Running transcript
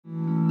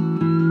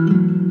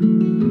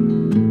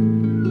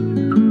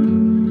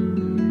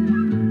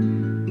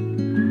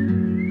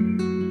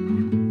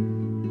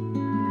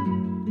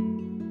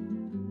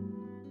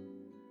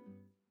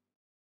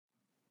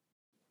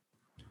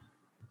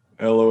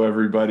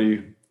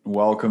everybody.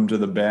 Welcome to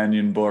the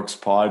Banyan Books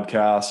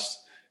podcast.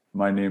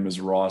 My name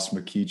is Ross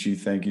McKeechee.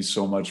 Thank you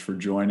so much for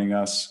joining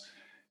us.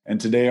 And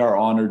today our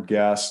honored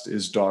guest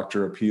is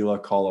Dr.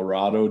 Apila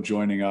Colorado,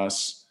 joining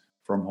us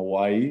from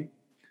Hawaii.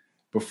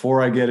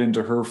 Before I get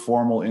into her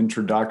formal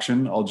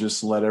introduction, I'll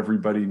just let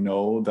everybody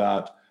know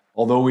that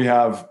although we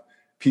have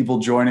people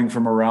joining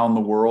from around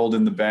the world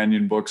in the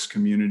Banyan Books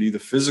community, the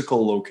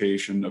physical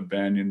location of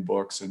Banyan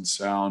Books and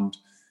Sound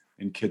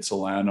in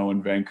Kitsilano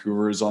and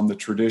Vancouver is on the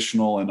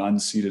traditional and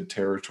unceded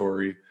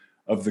territory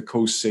of the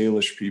Coast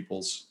Salish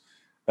peoples.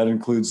 That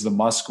includes the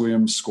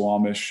Musqueam,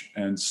 Squamish,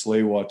 and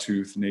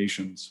Tsleil-Waututh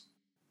nations.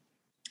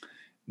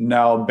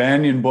 Now,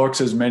 Banyan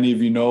Books, as many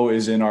of you know,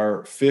 is in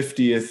our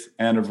 50th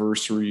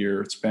anniversary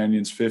year. It's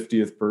Banyan's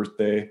 50th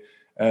birthday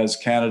as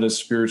Canada's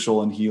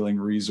spiritual and healing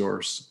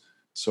resource.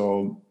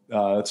 So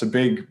it's a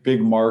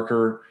big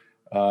marker.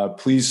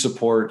 Please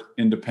support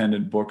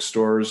independent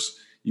bookstores.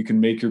 You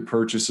can make your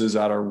purchases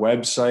at our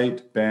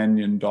website,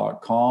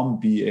 banyan.com,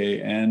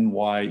 banyen.com,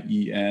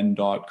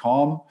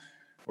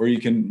 or you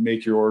can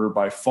make your order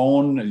by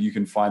phone. You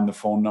can find the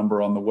phone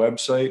number on the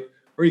website,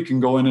 or you can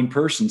go in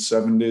person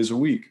 7 days a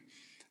week.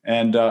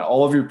 And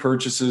all of your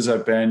purchases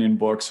at Banyan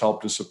Books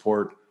help to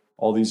support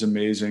all these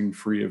amazing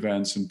free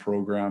events and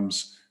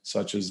programs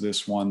such as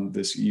this one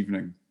this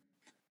evening.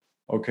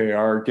 Okay,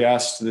 our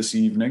guest this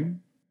evening,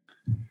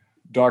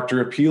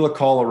 Dr. Apila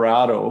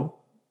Colorado,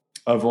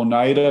 of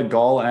Oneida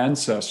Gull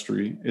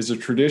ancestry, is a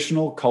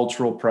traditional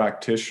cultural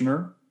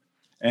practitioner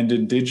and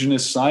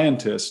Indigenous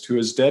scientist who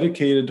has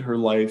dedicated her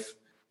life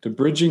to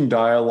bridging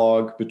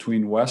dialogue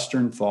between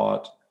Western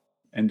thought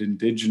and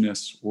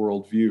Indigenous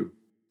worldview.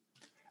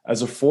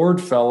 As a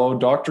Ford Fellow,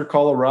 Dr.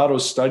 Colorado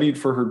studied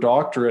for her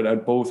doctorate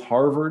at both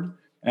Harvard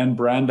and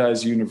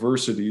Brandeis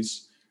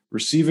universities,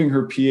 receiving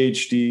her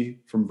PhD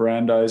from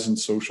Brandeis in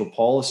social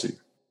policy.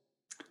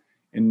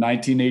 In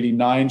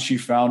 1989, she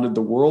founded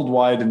the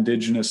Worldwide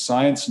Indigenous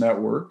Science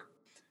Network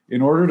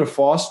in order to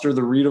foster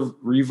the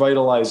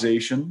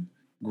revitalization,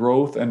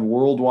 growth, and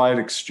worldwide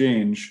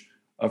exchange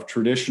of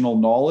traditional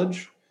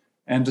knowledge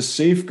and to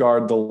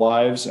safeguard the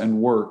lives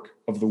and work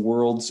of the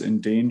world's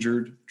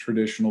endangered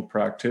traditional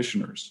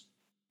practitioners.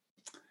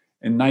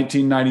 In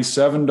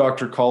 1997,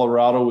 Dr.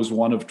 Colorado was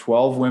one of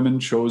 12 women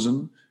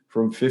chosen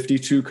from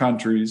 52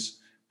 countries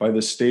by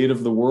the State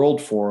of the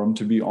World Forum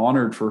to be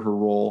honored for her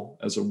role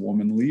as a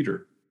woman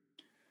leader.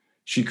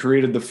 She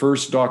created the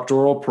first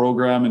doctoral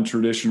program in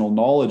traditional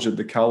knowledge at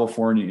the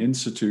California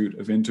Institute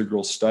of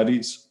Integral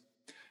Studies.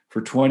 For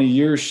 20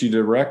 years, she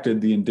directed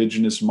the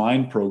Indigenous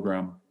Mind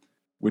program,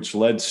 which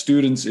led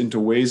students into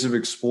ways of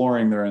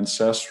exploring their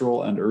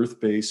ancestral and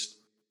earth-based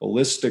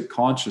holistic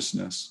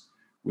consciousness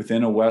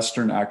within a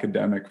Western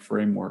academic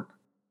framework.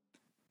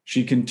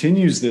 She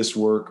continues this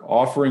work,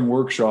 offering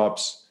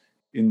workshops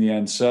in the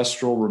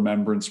ancestral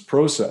remembrance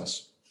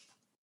process.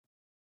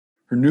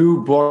 Her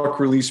new book,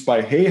 released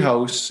by Hay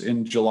House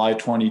in July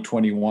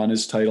 2021,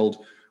 is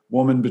titled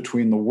Woman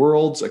Between the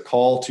Worlds, A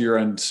Call to Your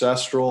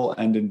Ancestral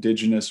and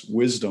Indigenous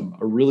Wisdom,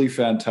 a really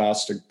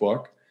fantastic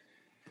book.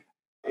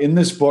 In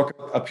this book,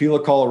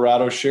 Apila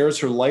Colorado shares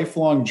her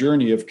lifelong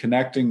journey of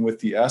connecting with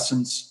the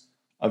essence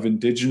of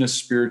Indigenous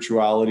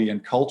spirituality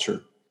and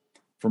culture.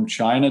 From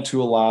China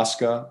to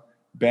Alaska,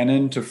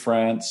 Benin to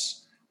France,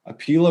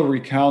 Apila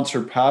recounts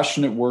her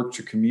passionate work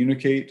to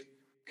communicate,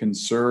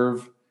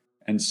 conserve,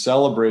 and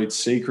celebrate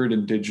sacred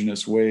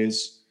Indigenous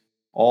ways,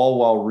 all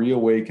while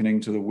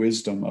reawakening to the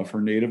wisdom of her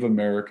Native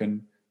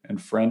American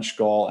and French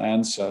Gaul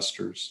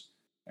ancestors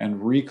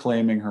and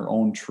reclaiming her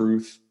own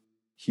truth,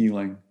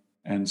 healing,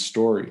 and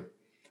story.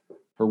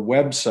 Her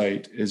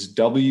website is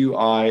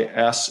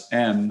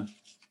wisn.org.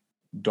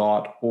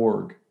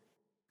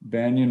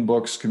 Banyan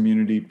Books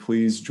community,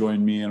 please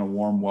join me in a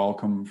warm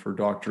welcome for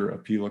Dr.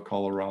 Apila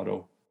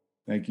Colorado.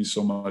 Thank you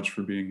so much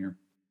for being here.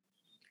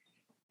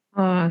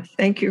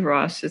 Thank you,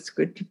 Ross. It's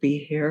good to be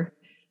here.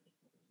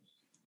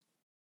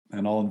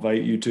 And I'll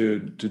invite you to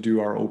do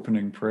our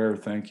opening prayer.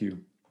 Thank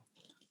you.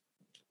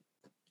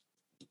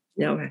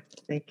 No,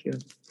 thank you.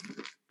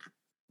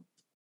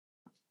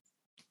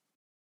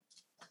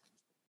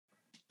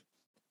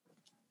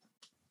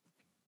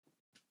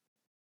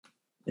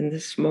 In the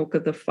smoke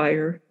of the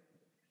fire,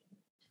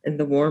 and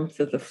the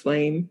warmth of the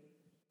flame,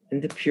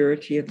 and the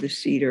purity of the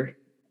cedar,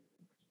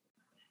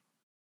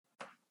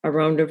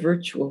 around a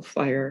virtual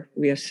fire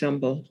we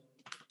assemble,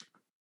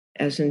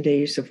 as in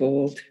days of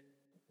old.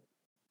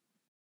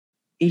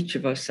 Each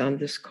of us on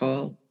this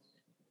call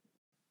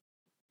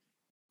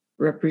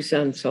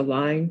represents a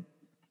line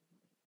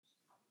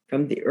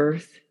from the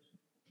earth,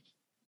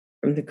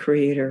 from the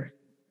Creator,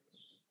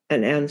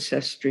 an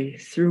ancestry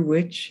through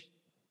which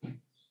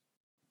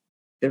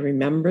the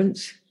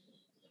remembrance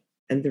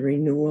and the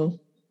renewal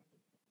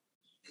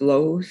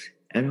flows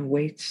and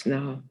awaits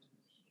now.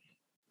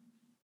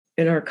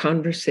 In our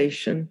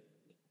conversation,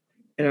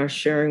 in our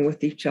sharing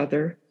with each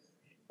other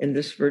in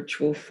this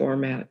virtual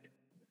format,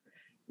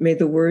 may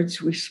the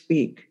words we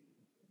speak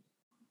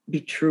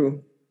be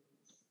true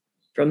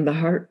from the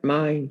heart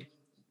mind,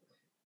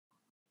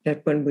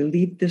 that when we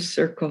leave this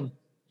circle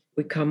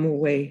we come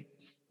away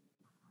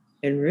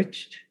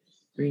enriched,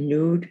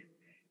 renewed,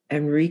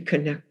 and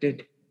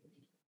reconnected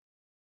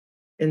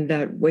in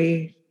that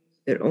way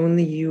that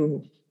only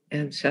you,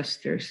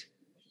 ancestors,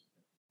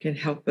 can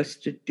help us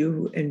to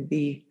do and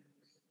be,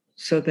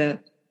 so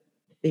that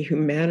the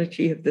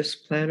humanity of this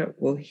planet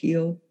will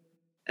heal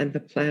and the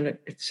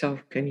planet itself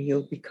can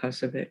heal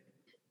because of it.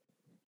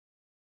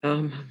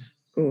 I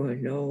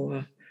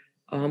know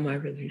all my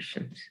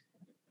relations.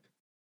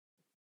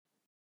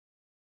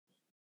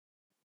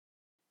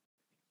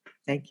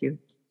 Thank you.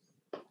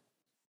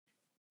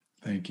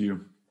 Thank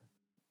you.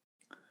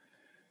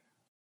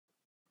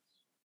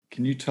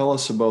 Can you tell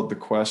us about the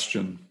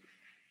question,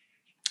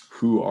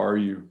 who are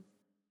you,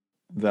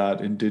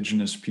 that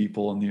Indigenous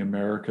people in the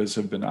Americas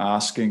have been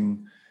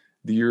asking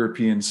the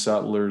European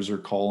settlers or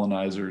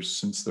colonizers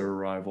since their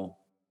arrival?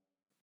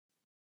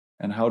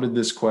 And how did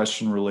this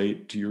question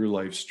relate to your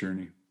life's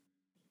journey?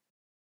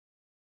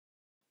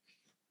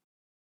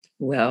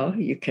 Well,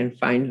 you can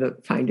find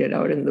it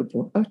out in the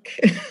book.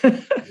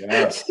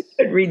 Yes.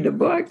 Read the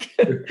book.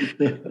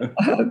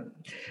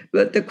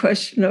 But the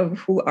question of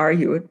who are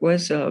you, it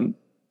was a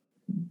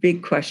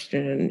big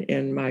question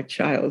in my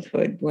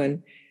childhood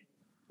when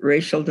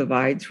racial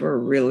divides were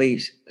really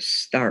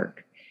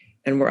stark.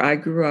 And where I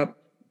grew up,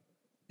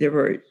 there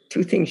were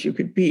two things you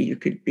could be. You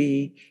could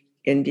be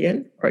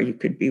Indian or you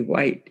could be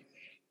white.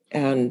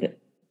 And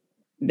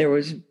there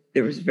was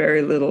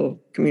very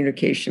little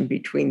communication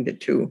between the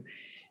two.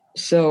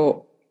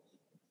 So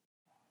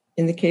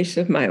in the case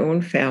of my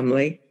own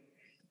family,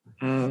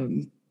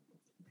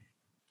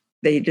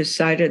 they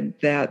decided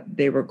that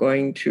they were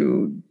going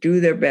to do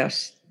their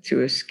best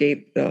to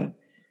escape the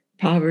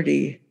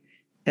poverty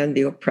and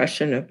the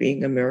oppression of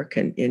being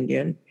American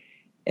Indian,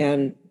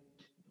 and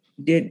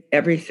did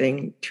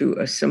everything to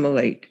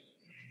assimilate.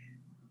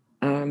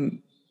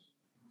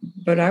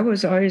 But I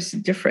was always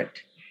different.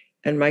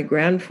 And my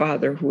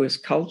grandfather, who was a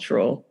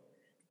cultural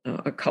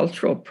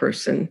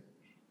person,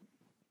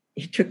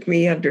 he took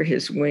me under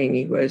his wing.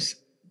 He was,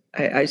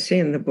 I say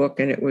in the book,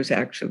 and it was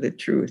actually the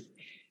truth,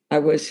 I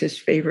was his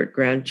favorite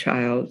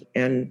grandchild.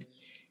 And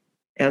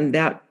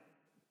that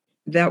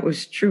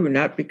was true,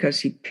 not because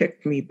he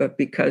picked me, but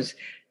because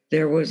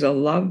there was a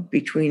love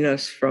between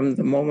us from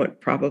the moment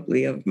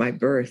probably of my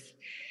birth.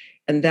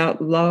 And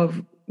that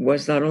love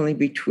was not only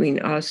between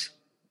us,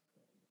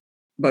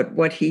 but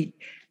what he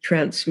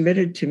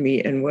transmitted to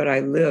me and what I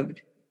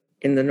lived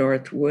in the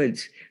North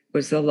Woods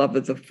was the love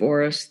of the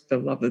forest, the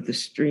love of the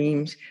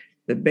streams,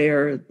 the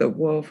bear, the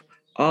wolf,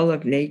 all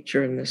of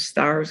nature, and the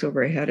stars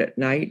overhead at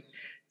night,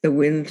 the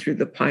wind through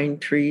the pine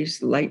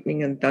trees,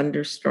 lightning and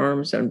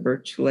thunderstorms on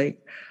Birch Lake.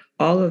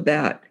 All of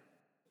that,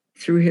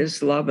 through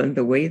his love and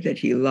the way that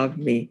he loved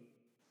me,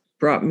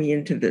 brought me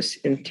into this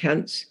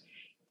intense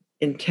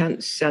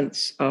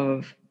sense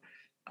of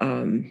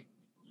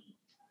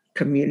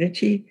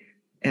community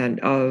and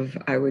of,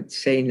 I would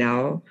say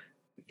now,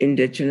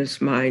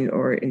 Indigenous mind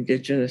or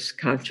Indigenous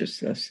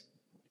consciousness.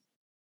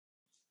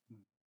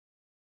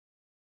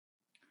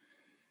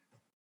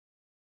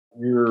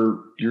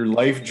 Your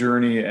life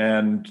journey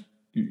and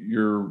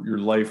your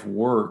life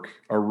work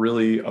are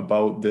really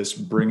about this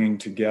bringing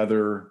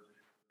together,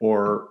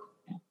 or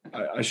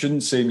I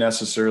shouldn't say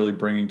necessarily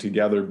bringing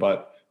together,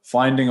 but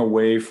finding a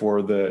way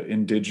for the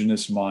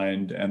Indigenous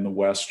mind and the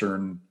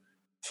Western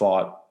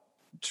thought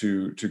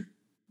to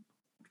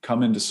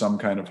come into some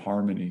kind of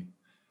harmony.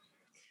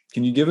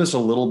 Can you give us a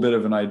little bit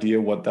of an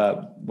idea what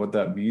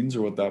that means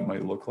or what that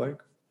might look like?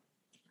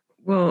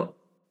 Well,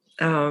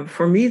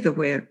 for me, the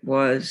way it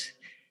was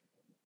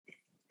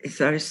is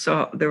I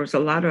saw there was a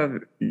lot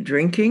of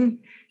drinking,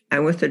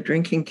 and with the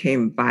drinking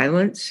came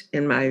violence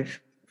in my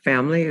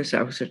family as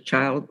I was a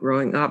child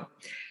growing up.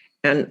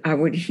 And I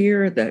would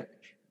hear that,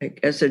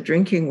 like, as the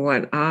drinking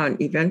went on,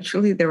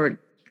 eventually there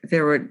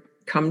would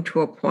come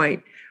to a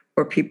point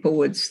where people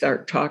would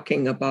start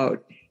talking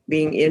about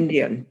being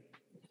Indian.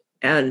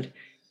 And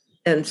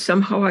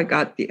somehow I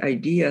got the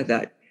idea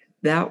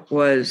that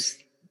was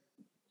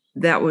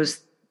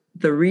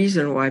the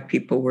reason why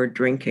people were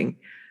drinking.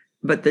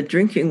 But the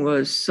drinking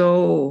was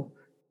so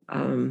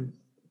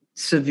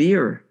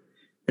severe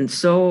and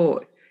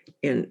so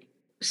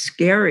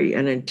scary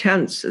and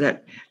intense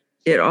that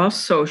it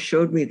also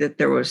showed me that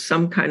there was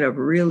some kind of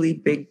really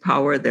big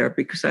power there,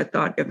 because I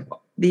thought, if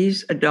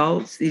these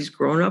adults, these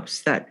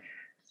grown-ups that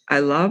I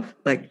love,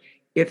 like,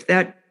 if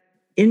that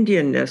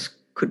Indianness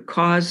could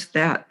cause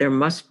that, there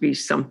must be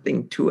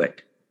something to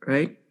it,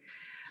 right?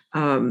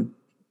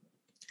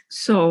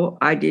 So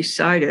I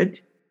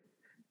decided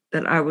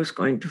that I was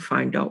going to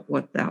find out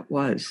what that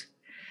was.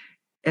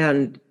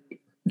 And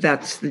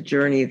that's the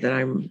journey that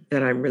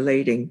I'm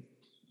relating.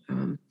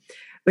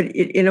 But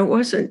it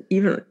wasn't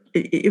even,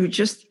 it was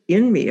just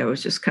in me. I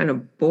was just kind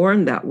of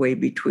born that way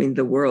between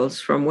the worlds.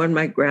 From when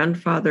my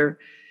grandfather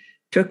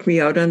took me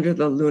out under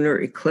the lunar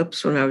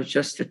eclipse when I was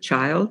just a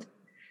child,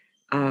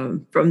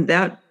 from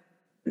that,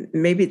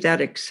 maybe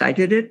that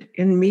excited it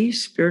in me,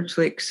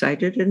 spiritually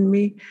excited in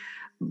me.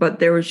 But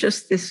there was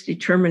just this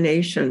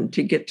determination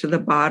to get to the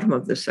bottom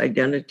of this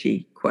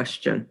identity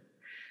question.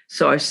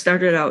 So I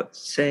started out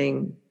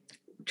saying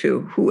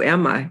to who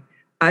am I?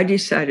 I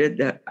decided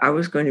that I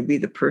was going to be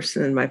the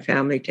person in my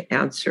family to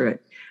answer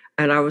it.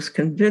 And I was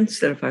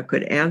convinced that if I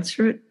could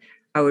answer it,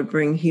 I would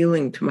bring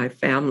healing to my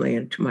family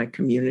and to my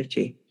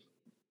community.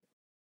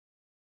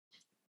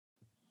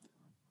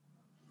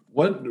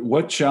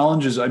 What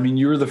challenges? I mean,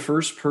 you were the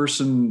first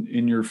person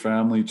in your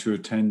family to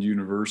attend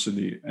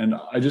university. And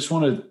I just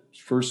want to,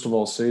 first of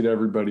all, say to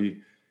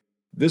everybody,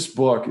 this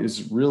book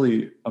is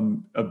really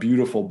a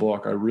beautiful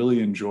book. I really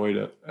enjoyed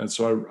it. And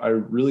so I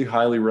really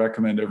highly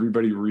recommend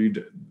everybody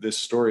read this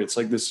story. It's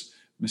like this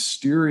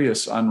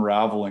mysterious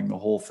unraveling, the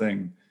whole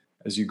thing,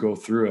 as you go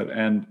through it.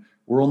 And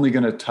we're only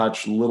going to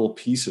touch little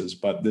pieces,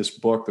 but this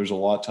book, there's a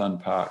lot to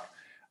unpack.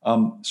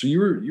 So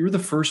you were the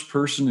first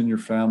person in your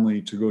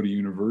family to go to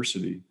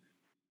university.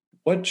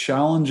 What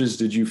challenges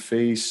did you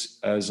face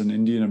as an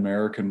Indian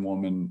American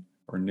woman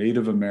or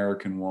Native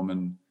American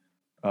woman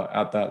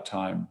at that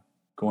time,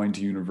 going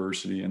to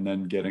university and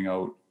then getting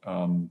out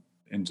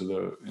into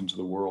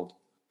the world?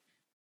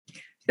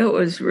 It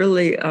was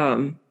really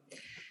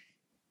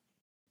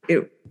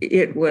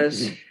it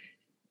was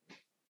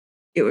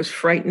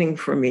frightening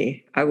for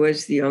me. I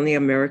was the only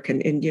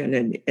American Indian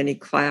in any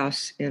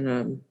class in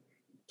a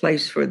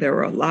place where there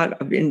were a lot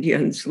of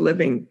Indians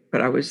living,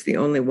 but I was the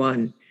only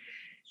one.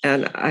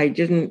 And I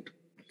didn't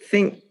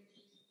think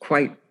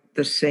quite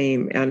the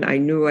same. And I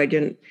knew I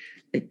didn't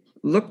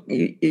look.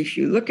 If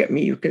you look at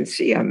me, you can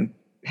see I'm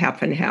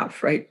half and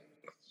half, right?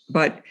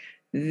 But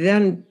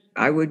then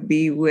I would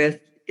be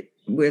with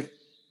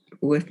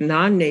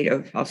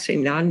non-native, I'll say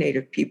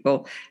non-native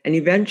people, and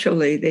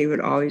eventually they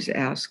would always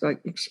ask,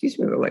 like, "Excuse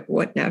me, like,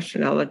 what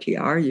nationality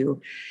are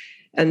you?"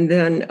 And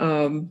then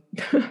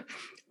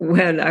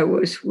when I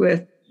was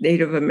with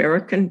Native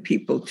American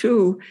people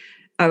too,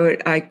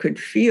 I could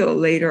feel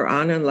later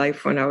on in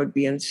life when I would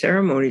be in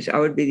ceremonies, I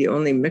would be the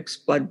only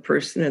mixed blood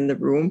person in the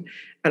room.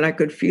 And I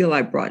could feel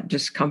I brought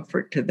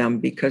discomfort to them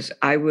because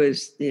I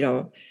was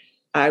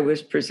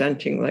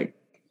presenting like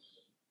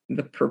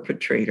the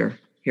perpetrator.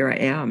 Here I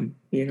am,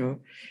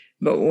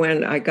 But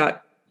when I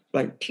got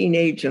like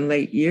teenage and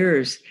late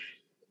years,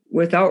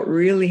 without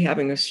really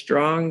having a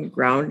strong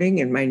grounding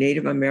in my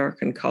Native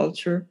American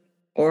culture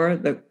or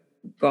the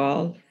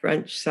Gaul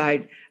French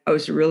side, I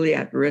was really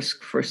at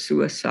risk for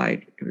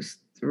suicide. It was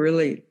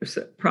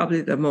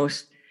probably the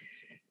most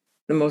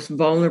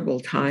vulnerable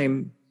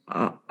time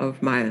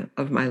of my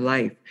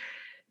life.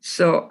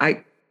 So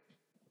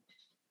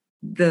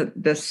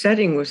the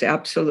setting was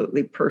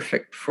absolutely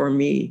perfect for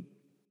me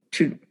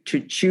to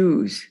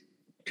choose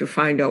to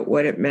find out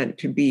what it meant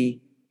to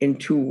be in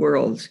two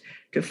worlds,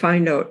 to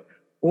find out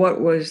what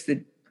was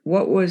the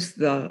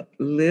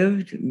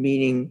lived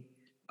meaning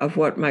of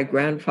what my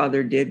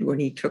grandfather did when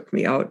he took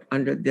me out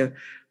under the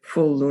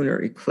full lunar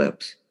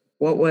eclipse.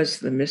 What was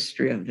the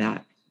mystery of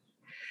that?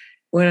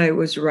 When I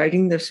was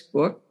writing this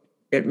book,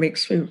 it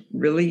makes me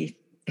really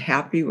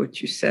happy what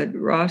you said,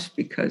 Ross,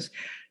 because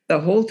the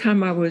whole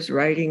time I was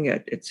writing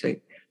it,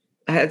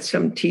 I had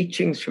some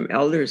teachings from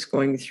elders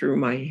going through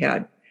my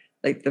head.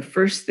 Like the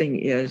first thing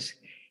is,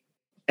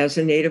 as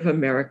a Native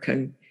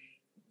American,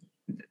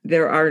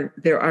 there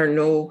are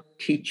no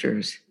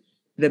teachers.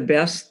 The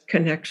best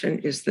connection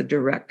is the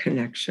direct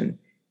connection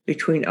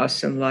between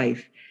us and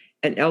life.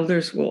 And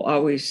elders will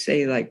always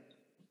say, like,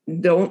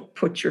 don't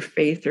put your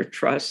faith or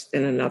trust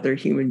in another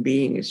human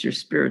being as your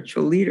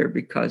spiritual leader,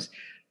 because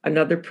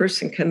another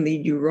person can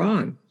lead you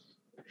wrong.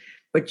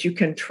 But you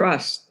can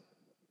trust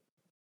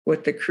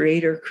what the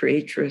creator,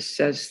 creatress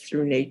says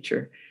through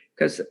nature.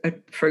 Because,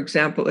 for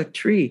example, a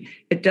tree,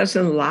 it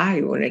doesn't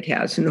lie when it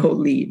has no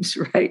leaves,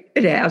 right?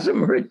 It has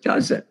them or it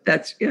doesn't.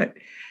 That's it.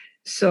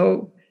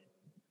 So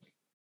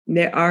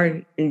there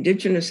are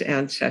indigenous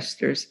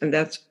ancestors, and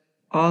that's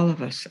all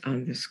of us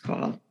on this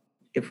call,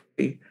 if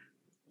we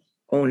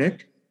own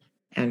it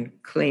and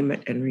claim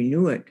it and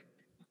renew it,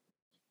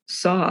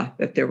 saw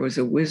that there was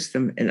a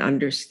wisdom in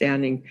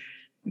understanding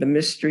the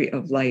mystery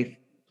of life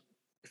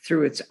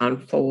through its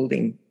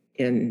unfolding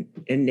in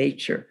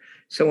nature.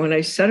 So when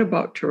I set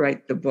about to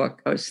write the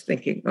book, I was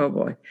thinking, oh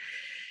boy,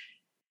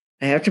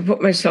 I have to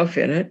put myself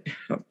in it.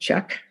 I'll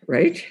check,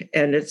 right?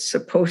 And it's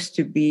supposed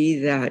to be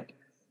that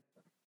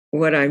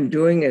what I'm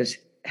doing is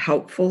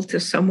helpful to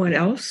someone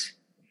else.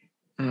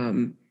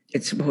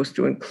 It's supposed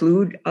to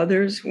include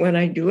others when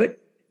I'm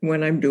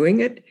doing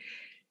it.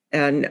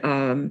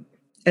 And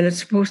it's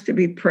supposed to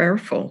be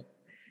prayerful.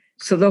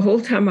 So the whole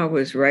time I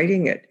was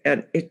writing it,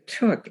 and it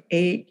took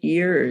 8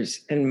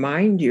 years. And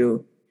mind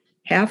you,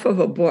 half of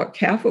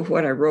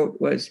what I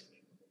wrote was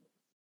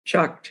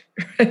chucked,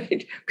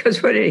 right?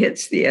 Because when it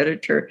hits the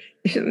editor,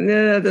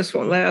 no, this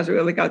won't last. We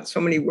only got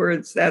so many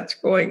words. That's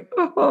going,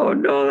 oh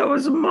no, that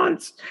was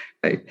months,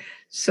 right?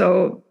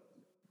 So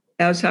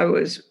as I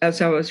was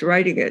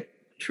writing it,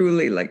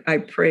 truly, like I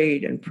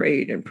prayed and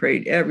prayed and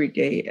prayed every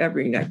day,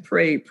 every night,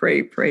 pray,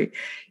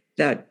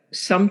 that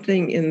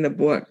something in the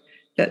book,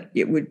 that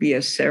it would be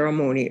a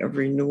ceremony of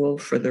renewal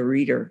for the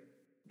reader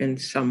in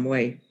some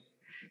way.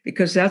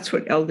 Because that's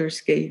what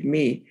elders gave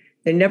me.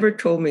 They never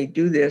told me,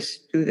 do this,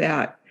 do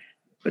that.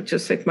 But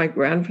just like my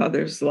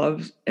grandfather's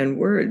love and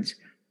words,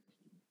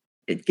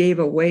 it gave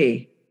a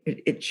way.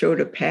 It showed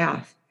a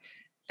path.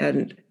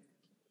 And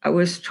I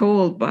was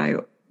told by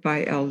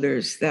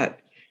elders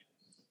that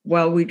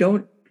while we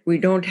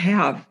don't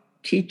have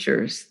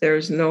teachers,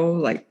 there's no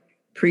like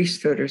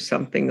priesthood or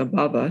something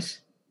above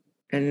us,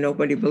 and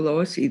nobody below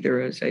us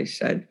either, as I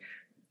said.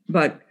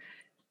 But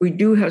we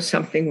do have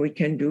something we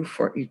can do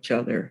for each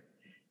other.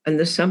 And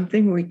the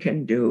something we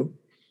can do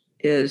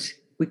is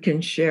we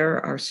can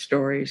share our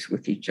stories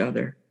with each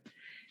other.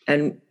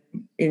 And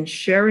in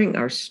sharing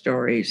our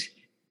stories,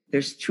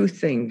 there's two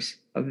things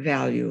of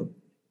value.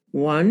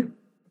 One,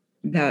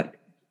 that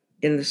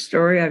in the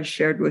story I've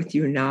shared with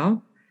you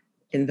now,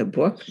 in the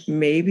book,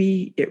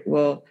 maybe it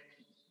will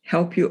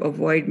help you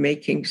avoid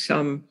making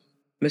some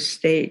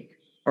mistake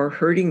or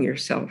hurting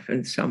yourself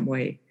in some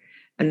way.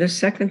 And the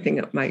second thing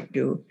it might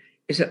do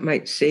is it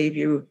might save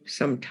you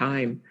some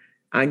time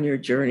on your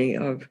journey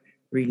of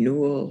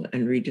renewal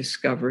and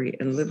rediscovery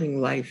and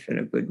living life in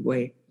a good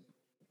way.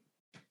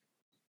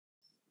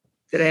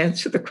 Did I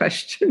answer the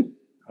question?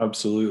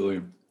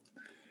 Absolutely.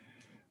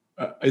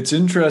 It's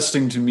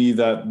interesting to me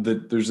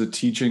that there's a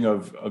teaching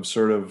of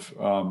sort of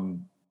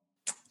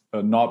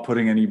not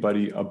putting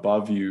anybody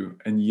above you,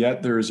 and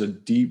yet there is a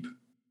deep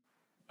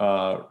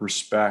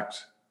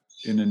respect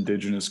in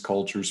Indigenous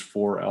cultures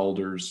for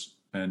elders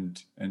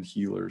and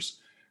healers.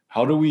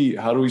 How do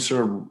we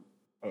sort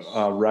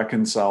of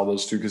reconcile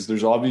those two? Because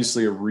there's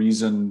obviously a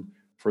reason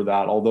for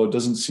that, although it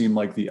doesn't seem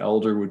like the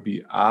elder would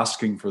be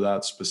asking for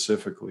that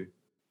specifically.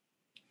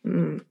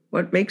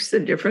 What makes the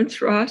difference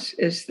for us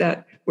is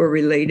that we're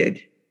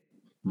related.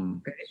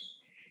 Right?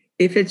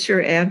 If it's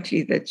your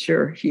auntie that's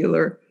your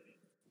healer,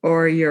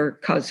 or your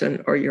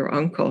cousin or your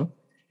uncle,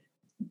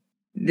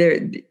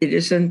 it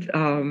isn't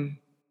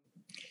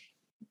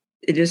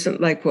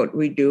like what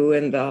we do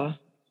in the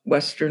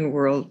Western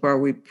world, where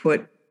we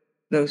put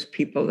those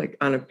people like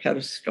on a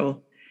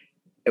pedestal.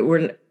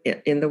 We're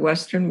in the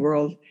Western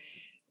world,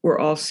 we're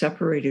all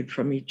separated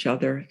from each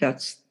other.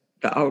 That's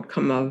the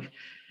outcome of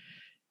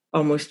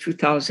almost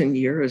 2,000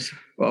 years,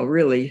 well,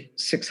 really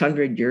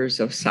 600 years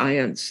of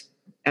science,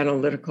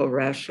 analytical,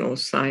 rational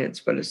science,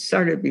 but it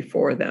started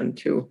before then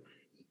too.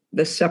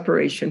 The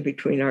separation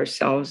between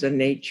ourselves and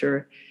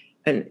nature.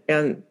 And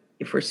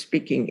if we're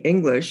speaking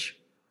English,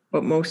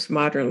 but most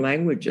modern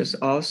languages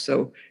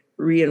also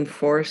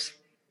reinforce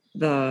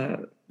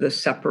the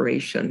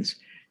separations.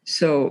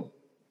 So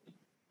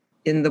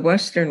in the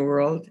Western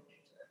world,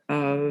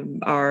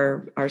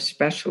 our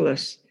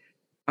specialists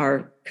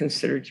are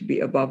considered to be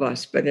above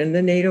us. But in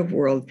the Native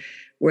world,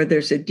 where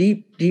there's a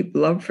deep, deep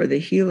love for the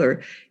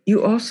healer,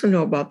 you also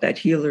know about that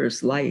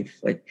healer's life.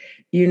 Like,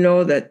 you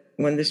know that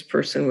when this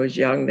person was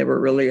young, they were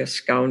really a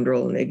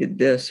scoundrel and they did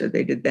this or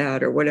they did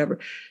that or whatever.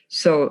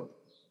 So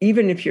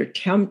even if you'd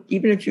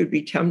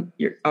be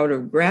tempted out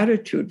of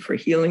gratitude for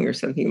healing or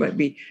something, you might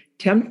be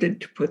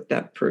tempted to put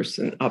that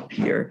person up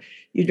here.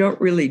 You don't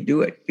really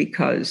do it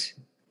because,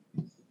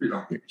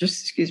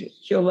 just excuse me,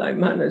 Sheila,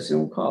 I'm on a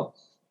Zoom call.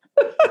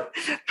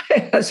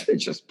 My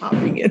husband's just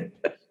popping in.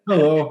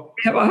 Hello.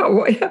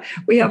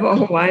 We have a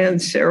Hawaiian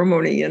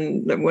ceremony,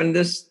 and when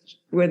this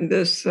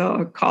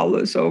call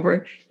is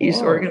over,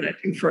 he's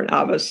organizing for an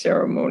Ava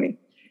ceremony,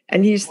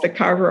 and he's the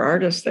carver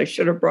artist. I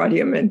should have brought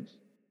him in.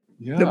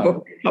 Yeah. The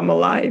book Come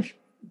Alive.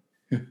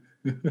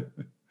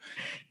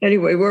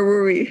 Anyway, where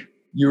were we?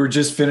 You were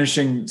just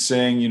finishing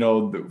saying,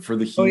 for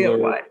the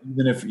healer,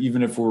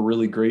 even if we're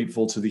really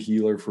grateful to the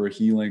healer for a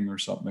healing or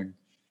something.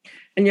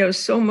 And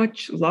so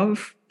much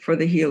love for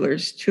the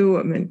healers too.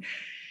 I mean,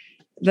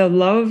 the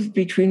love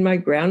between my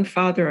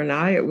grandfather and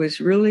I, it was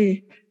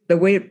really the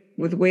way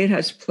it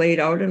has played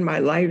out in my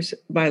life.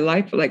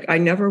 Like, I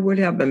never would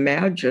have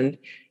imagined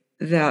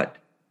that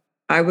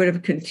I would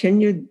have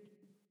continued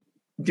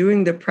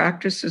doing the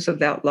practices of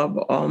that love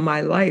all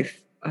my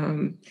life.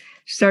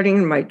 Starting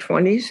in my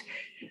 20s,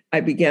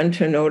 I began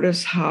to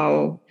notice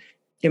how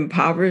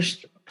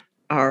impoverished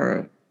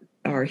our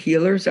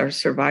healers, our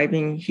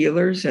surviving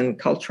healers and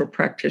cultural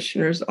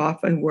practitioners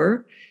often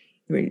were.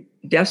 I mean,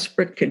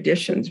 desperate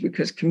conditions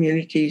because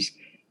communities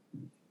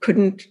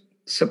couldn't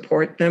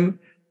support them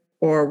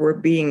or were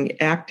being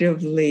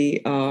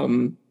actively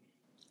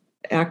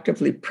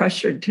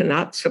pressured to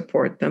not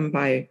support them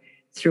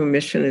through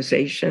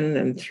missionization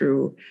and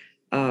through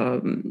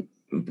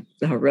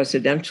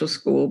residential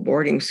school,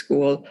 boarding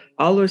school,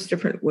 all those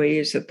different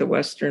ways that the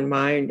Western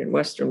mind and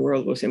Western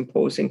world was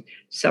imposing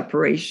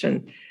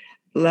separation,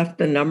 left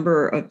the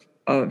number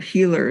of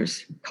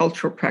healers,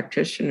 cultural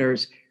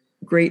practitioners,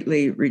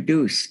 greatly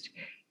reduced.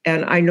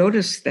 And I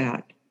noticed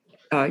that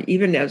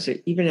even as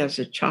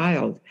a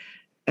child.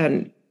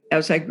 And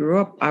as I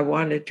grew up, I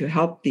wanted to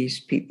help these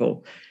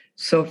people.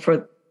 So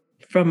from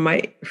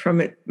my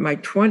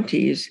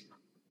 20s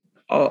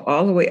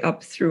all the way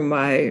up through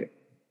my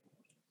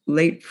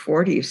late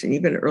 40s and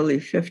even early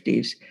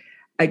 50s,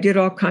 I did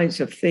all kinds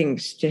of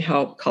things to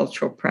help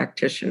cultural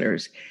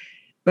practitioners.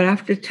 But I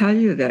have to tell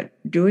you that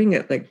doing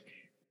it, like,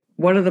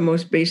 one of the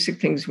most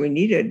basic things we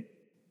needed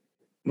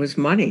was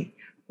money.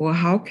 well,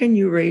 how can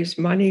you raise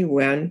money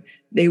when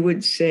they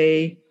would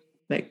say,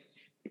 like,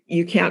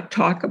 you can't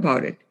talk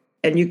about it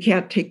and you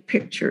can't take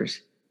pictures?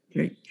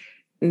 Right?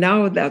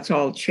 Now that's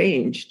all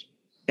changed,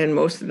 and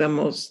most of them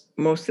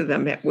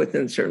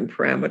within certain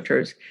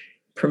parameters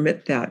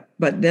permit that,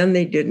 but then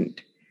they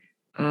didn't.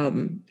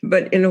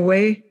 But in a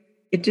way,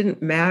 it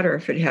didn't matter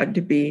if it had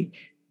to be.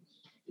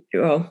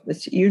 Well,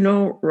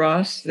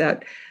 Ross,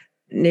 that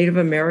Native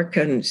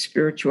American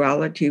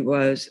spirituality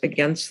was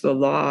against the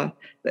law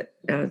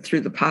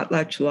through the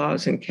potlatch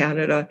laws in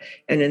Canada,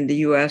 and in the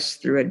US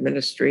through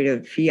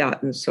administrative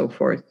fiat and so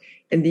forth.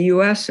 In the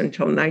US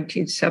until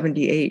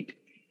 1978.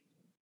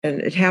 And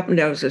it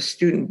happened I was a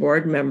student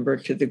board member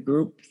to the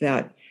group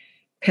that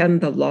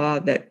penned the law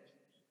that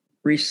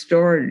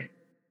restored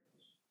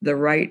the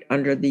right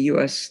under the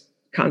US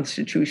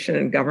Constitution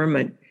and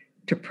government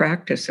to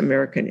practice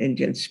American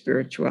Indian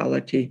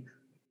spirituality.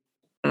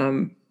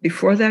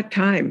 Before that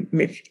time,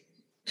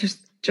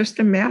 just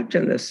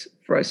imagine this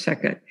for a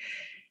second.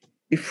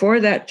 Before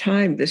that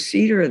time, the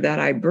cedar that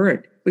I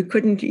burnt, we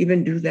couldn't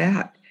even do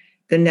that.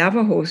 The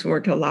Navajos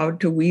weren't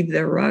allowed to weave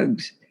their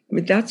rugs. I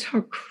mean, that's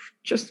how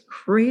just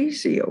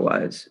crazy it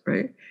was,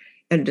 right?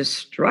 And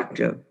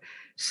destructive.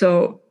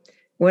 So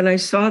when I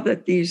saw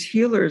that these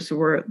healers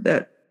were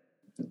that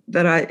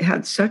I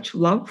had such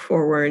love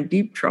for were in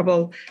deep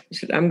trouble, I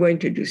said, I'm going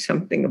to do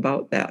something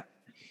about that.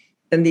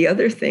 And the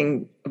other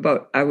thing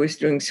about I was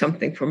doing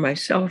something for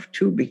myself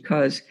too,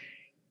 because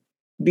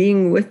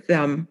being with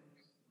them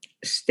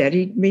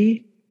steadied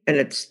me, and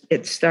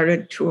it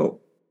started to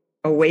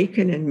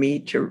awaken in me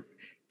to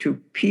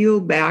peel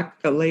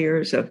back the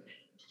layers of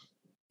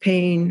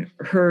pain,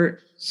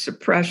 hurt,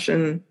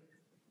 suppression,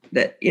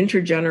 that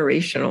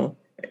intergenerational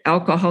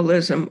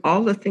alcoholism,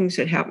 all the things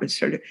that happened,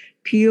 sort of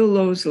peel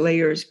those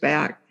layers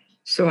back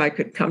so I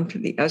could come to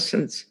the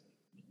essence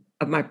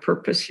of my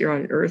purpose here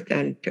on earth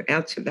and to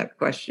answer that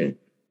question,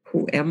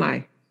 who am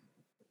I?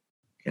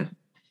 Yeah.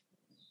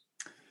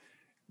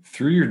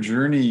 Through your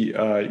journey,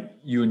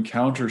 you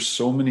encounter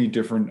so many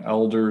different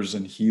elders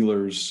and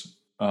healers,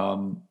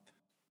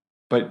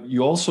 but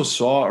you also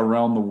saw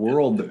around the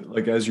world,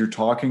 like as you're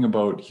talking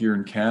about here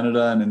in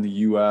Canada and in the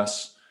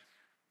US,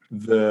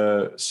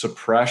 the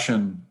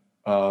suppression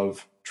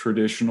of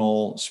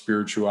traditional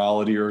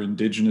spirituality or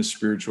indigenous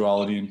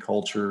spirituality and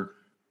culture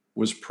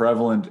was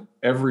prevalent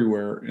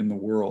everywhere in the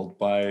world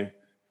by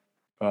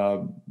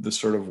the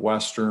sort of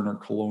Western or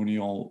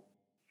colonial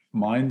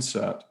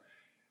mindset.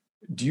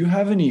 Do you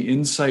have any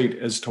insight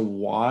as to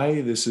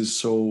why this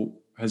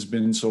has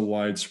been so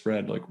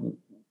widespread? Like,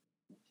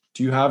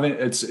 do you have it?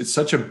 It's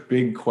such a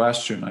big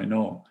question, I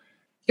know,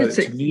 but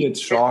to me, it's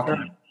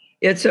shocking.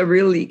 It's a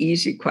really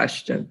easy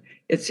question.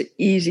 It's an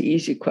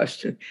easy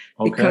question.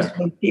 Okay. Because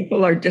when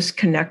people are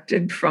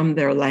disconnected from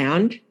their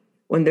land,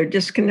 when they're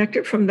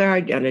disconnected from their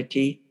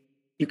identity,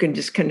 you can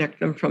disconnect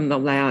them from the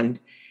land.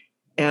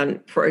 And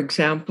for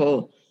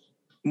example,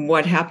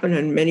 what happened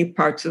in many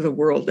parts of the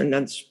world and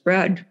then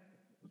spread,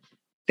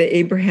 the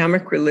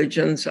Abrahamic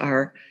religions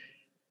are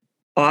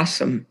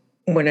awesome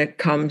when it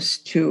comes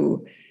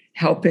to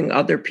helping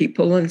other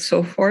people and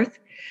so forth,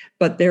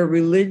 but they're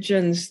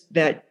religions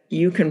that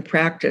you can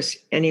practice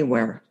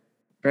anywhere,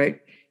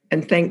 right?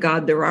 And thank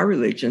God there are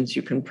religions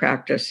you can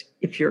practice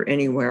if you're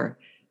anywhere.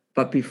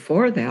 But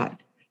before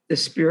that, the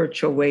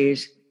spiritual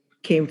ways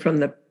came from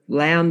the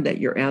land that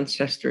your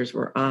ancestors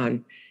were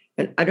on.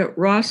 And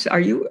Ross, are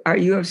you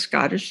of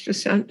Scottish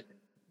descent?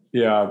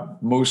 Yeah,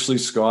 mostly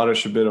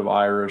Scottish, a bit of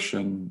Irish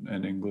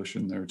and English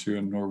in there too,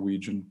 and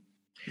Norwegian.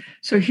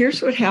 So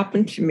here's what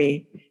happened to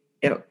me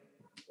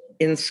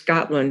in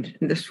Scotland.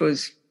 And this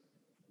was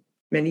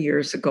many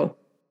years ago.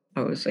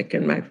 I was like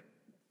in my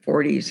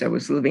 40s. I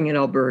was living in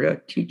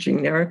Alberta,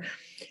 teaching there.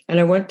 And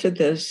I went to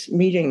this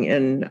meeting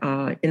in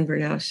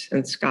Inverness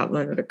in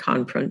Scotland at a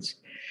conference.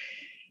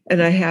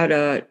 And I had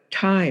a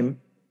time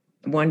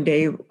one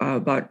day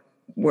about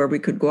where we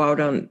could go out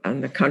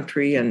on the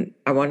country. And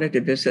I wanted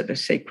to visit a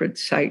sacred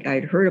site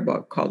I'd heard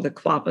about called the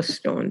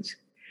Clavastones.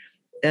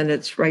 And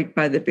it's right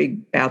by the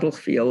big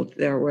battlefield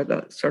there where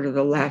the sort of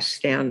the last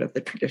stand of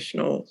the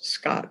traditional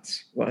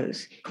Scots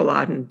was,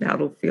 Culloden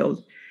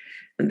battlefield.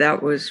 And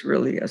that was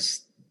really a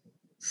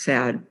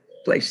sad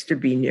place to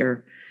be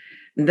near.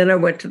 And then I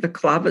went to the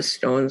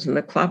Clavastones, and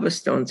the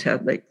Clavastones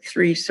had like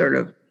 3 sort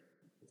of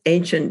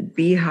ancient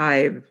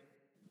beehive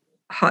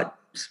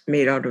huts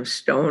made out of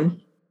stone.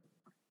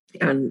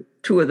 And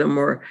 2 of them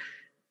were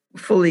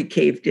fully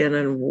caved in,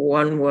 and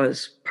one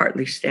was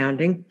partly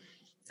standing.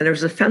 And there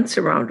was a fence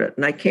around it.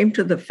 And I came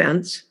to the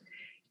fence,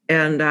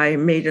 and I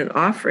made an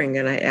offering,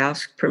 and I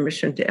asked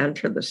permission to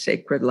enter the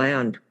sacred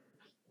land.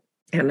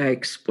 And I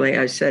explained,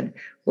 I said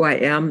who I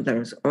am, that I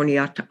was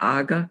Oneata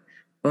Aga,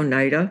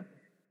 Oneida.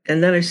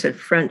 And then I said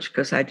French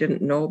because I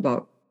didn't know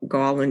about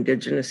Gaul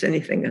Indigenous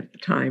anything at the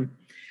time.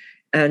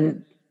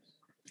 And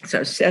so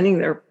I was standing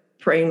there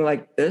praying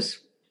like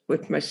this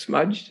with my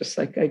smudge, just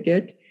like I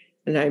did.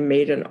 And I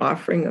made an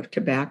offering of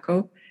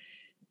tobacco.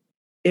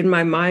 In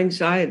my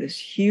mind's eye, this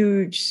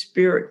huge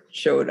spirit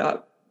showed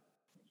up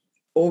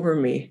over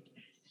me.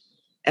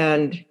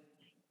 And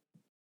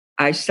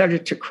I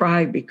started to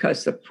cry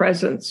because the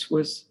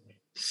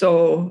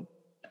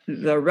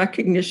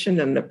recognition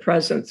and the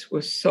presence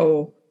was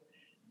so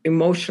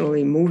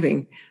emotionally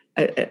moving.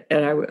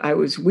 And I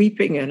was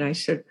weeping, and I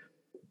said,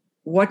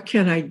 what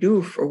can I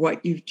do for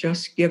what you've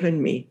just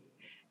given me?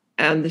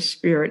 And the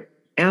Spirit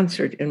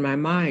answered in my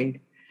mind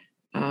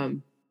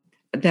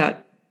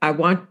that I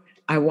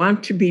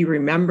want to be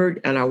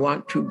remembered, and I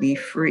want to be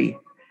free.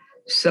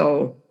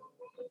 So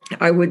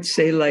I would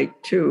say,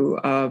 like,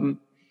 to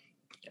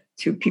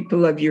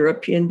people of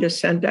European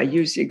descent, I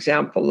use the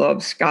example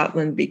of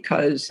Scotland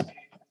because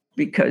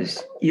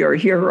you're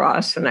here,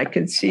 Ross, and I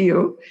can see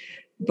you.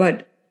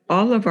 But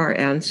all of our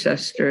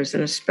ancestors,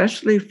 and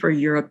especially for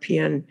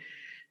European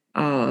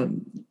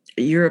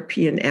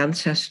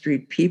ancestry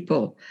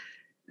people,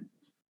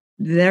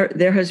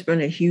 there has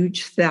been a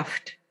huge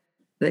theft.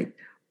 Like,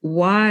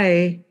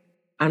 why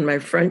on my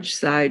French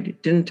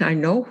side didn't I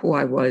know who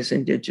I was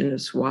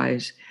Indigenous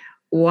wise?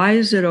 Why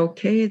is it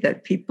okay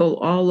that people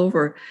all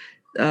over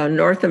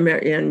North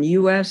America and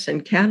US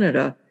and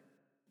Canada,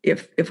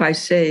 if I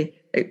say,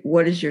 like,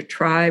 what is your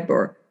tribe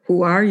or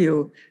who are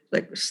you,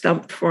 like,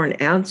 stumped for an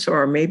answer,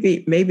 or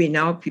maybe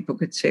now people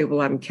could say,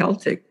 well, I'm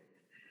Celtic.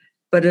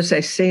 But as I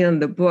say in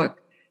the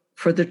book,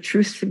 for the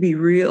truth to be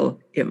real,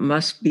 it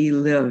must be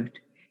lived.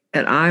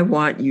 And I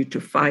want you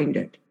to find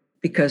it,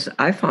 because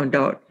I found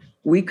out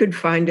we could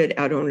find it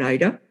at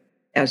Oneida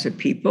as a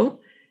people,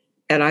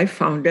 and I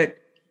found it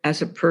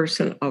as a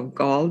person of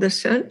Gaul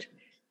descent.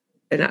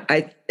 And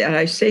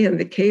I say in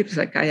the caves,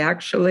 like, I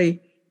actually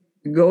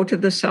go to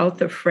the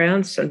south of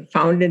France and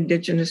found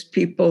Indigenous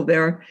people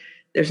there.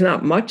 There's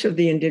not much of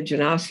the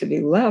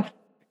indigenosity left,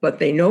 but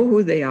they know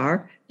who they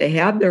are. They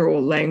have their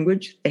old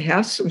language. They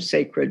have some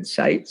sacred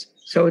sites.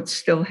 So it's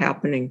still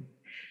happening.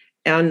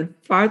 And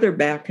farther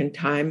back in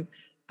time,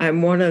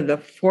 I'm one of the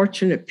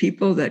fortunate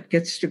people that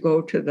gets to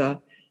go to the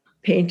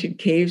painted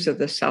caves of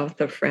the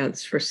south of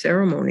France for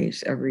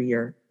ceremonies every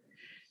year.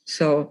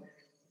 So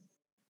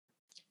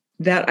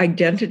that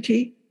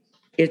identity,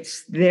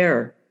 it's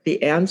there.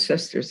 The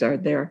ancestors are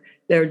there.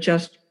 They're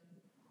just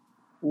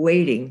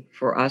waiting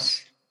for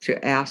us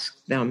to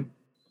ask them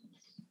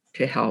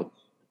to help.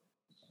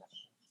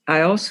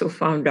 I also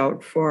found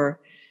out for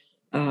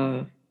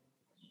my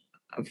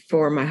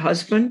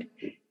husband,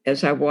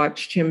 as I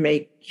watched him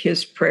make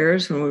his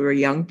prayers when we were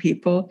young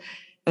people,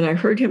 and I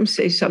heard him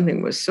say something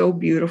that was so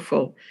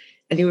beautiful.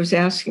 And he was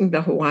asking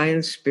the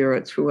Hawaiian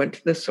spirits who went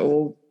to this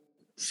old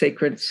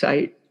sacred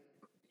site.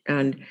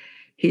 And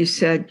he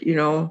said,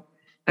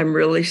 I'm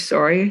really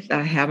sorry that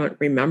I haven't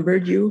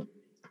remembered you.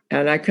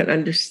 And I can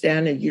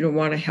understand that you don't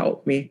want to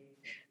help me,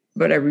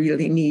 but I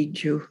really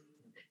need you.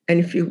 And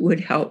if you would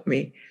help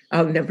me,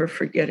 I'll never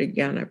forget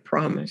again, I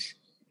promise.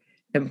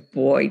 And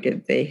boy,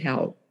 did they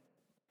help.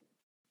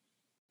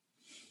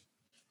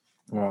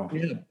 Wow.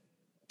 Yeah.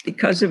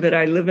 Because of it,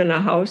 I live in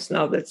a house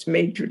now that's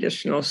made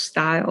traditional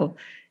style.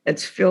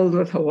 It's filled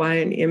with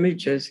Hawaiian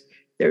images.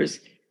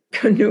 There's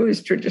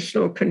canoes,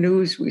 traditional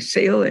canoes we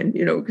sail in,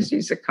 because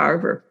he's a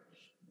carver.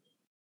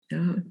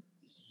 Yeah.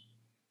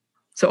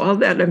 So all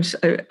that,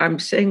 I'm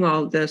saying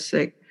all this,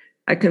 like,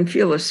 I can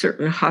feel a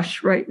certain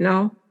hush right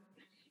now,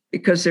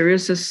 because there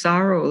is a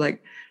sorrow.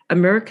 Like,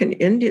 American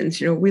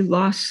Indians, we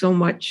lost so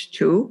much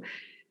too.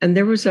 And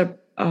there was a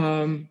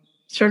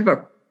sort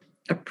of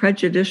a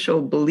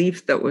prejudicial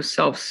belief that was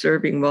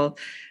self-serving. Well,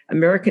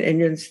 American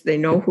Indians, they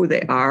know who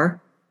they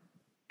are,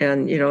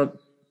 and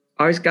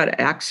always got an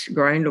axe to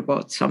grind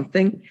about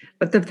something.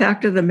 But the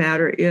fact of the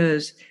matter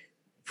is,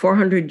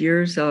 400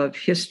 years of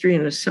history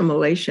and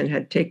assimilation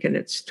had taken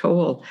its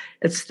toll.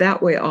 It's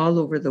that way all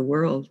over the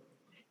world.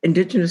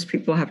 Indigenous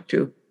people have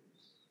to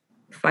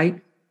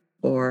fight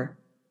or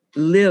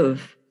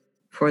live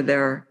for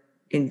their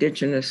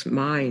Indigenous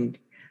mind.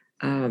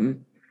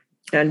 And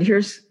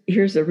here's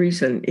the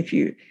reason. If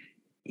you're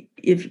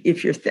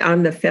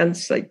on the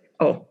fence, like,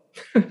 oh,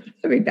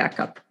 let me back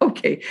up.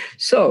 Okay,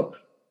 so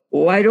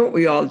why don't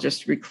we all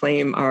just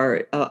reclaim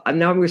our? Now I'm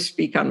going to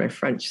speak on my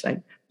French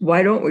side.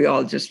 Why don't we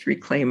all just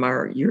reclaim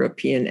our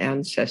European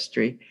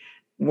ancestry?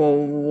 Well,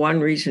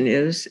 one reason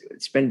is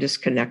it's been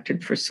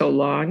disconnected for so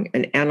long.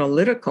 An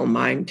analytical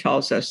mind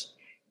tells us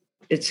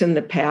it's in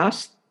the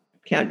past,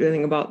 can't do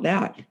anything about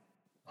that.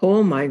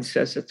 Whole mind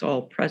says it's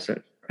all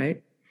present,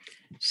 right?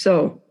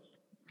 So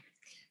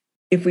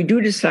if we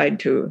do decide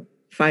to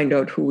find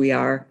out who we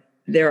are,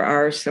 there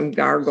are some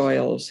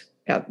gargoyles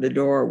at the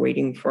door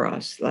waiting for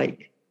us.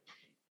 Like,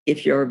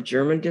 if you're of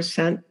German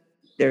descent,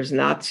 there's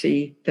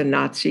the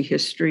Nazi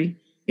history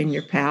in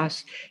your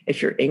past.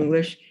 If you're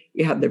English,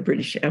 you have the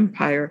British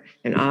Empire,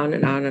 and on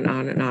and on and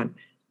on and on.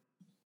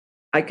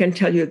 I can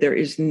tell you there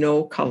is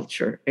no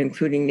culture,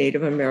 including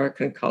Native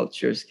American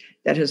cultures,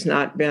 that has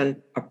not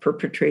been a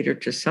perpetrator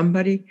to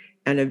somebody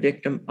and a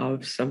victim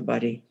of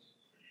somebody.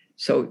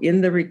 So in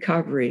the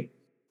recovery,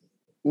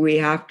 we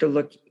have to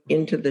look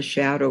into the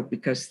shadow,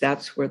 because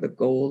that's where the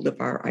gold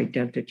of our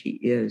identity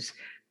is.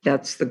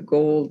 That's the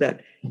gold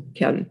that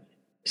can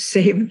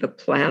save the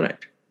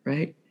planet,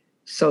 right?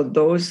 So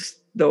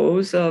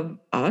those of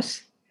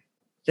us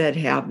that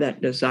have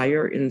that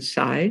desire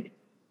inside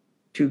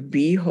to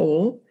be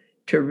whole,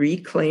 to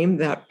reclaim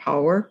that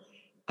power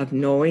of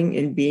knowing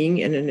and being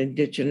in an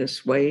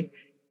Indigenous way,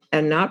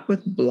 and not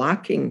with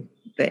blocking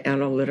the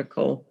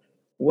analytical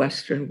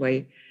Western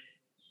way,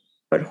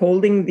 but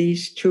holding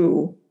these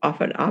two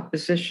often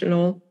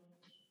oppositional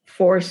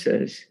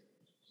forces,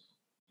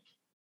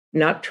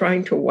 not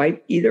trying to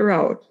wipe either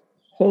out,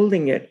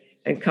 holding it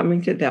and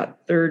coming to that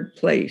third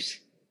place.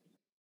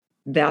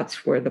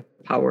 That's where the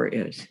power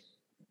is.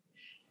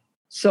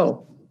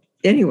 So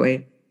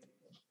anyway,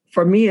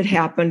 for me, it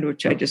happened,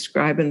 which I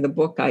describe in the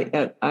book.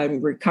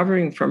 I'm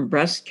recovering from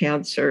breast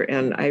cancer,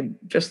 and I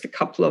just a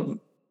couple of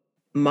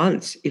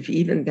months, if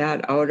even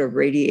that, out of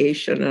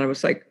radiation. And I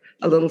was like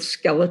a little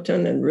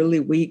skeleton and really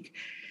weak.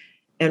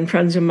 And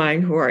friends of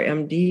mine who are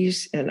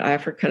MDs and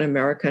African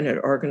American had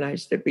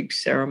organized a big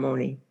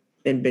ceremony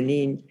in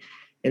Benin,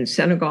 in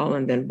Senegal,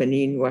 and then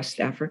Benin, West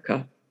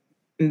Africa.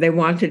 And they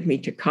wanted me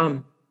to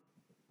come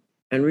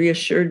and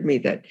reassured me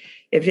that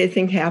if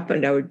anything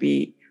happened, I would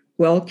be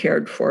well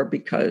cared for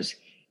because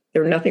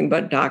there were nothing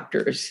but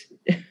doctors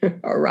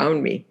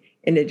around me,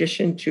 in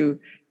addition to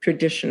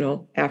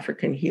traditional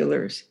African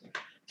healers.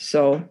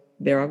 So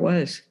there I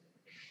was.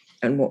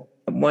 And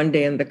one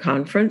day in the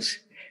conference,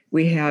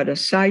 we had a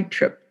side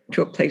trip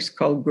to a place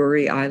called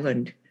Guri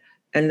Island.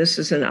 And this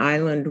is an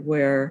island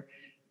where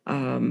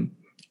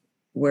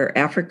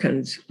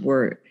Africans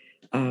were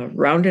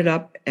rounded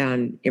up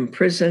and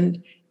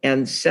imprisoned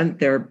and sent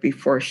there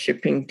before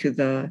shipping to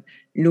the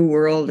New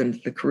World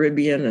and the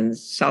Caribbean and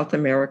South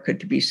America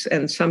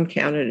and some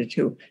Canada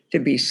to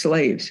be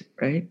slaves,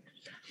 right?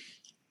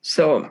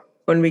 So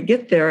when we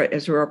get there,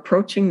 as we're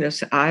approaching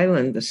this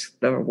island,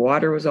 the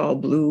water was all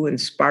blue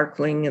and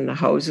sparkling, and the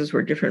houses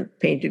were different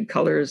painted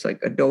colors like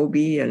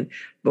adobe and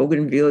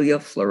bougainvillea,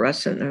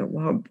 fluorescent,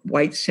 and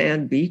white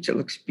sand beach. It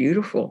looks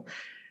beautiful.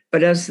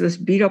 But as this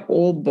beat up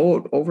old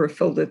boat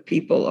overfilled with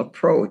people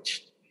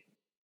approached,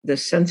 the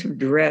sense of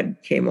dread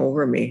came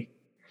over me.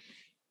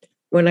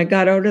 When I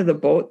got out of the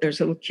boat,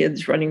 there's little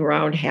kids running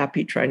around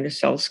happy, trying to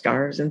sell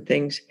scarves and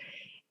things.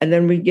 And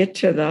then we get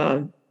to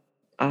the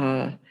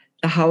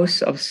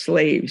house of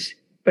slaves.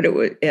 But it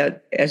was,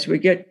 as we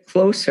get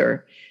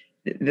closer,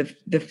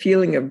 the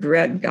feeling of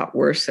dread got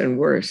worse and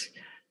worse.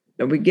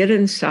 And we get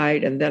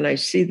inside, and then I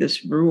see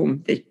this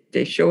room.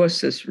 They show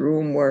us this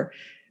room where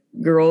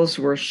girls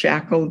were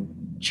shackled,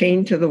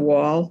 chained to the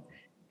wall,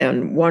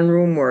 and one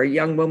room where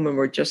young women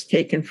were just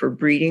taken for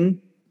breeding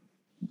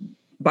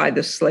by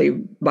the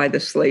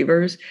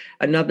slavers,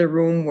 another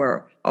room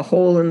where a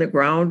hole in the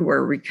ground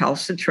where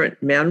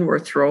recalcitrant men were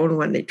thrown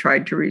when they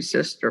tried to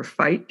resist or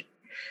fight.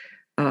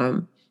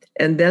 And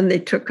then they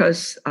took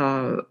us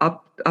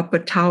up a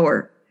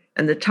tower,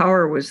 and the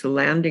tower was the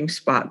landing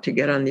spot to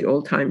get on the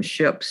old-time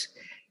ships.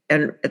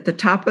 And at the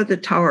top of the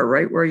tower,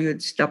 right where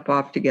you'd step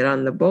off to get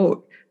on the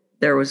boat,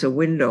 there was a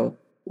window,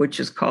 which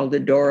is called the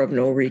door of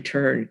no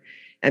return.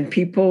 And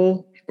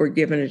people were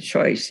given a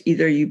choice.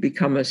 Either you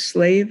become a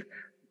slave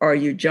or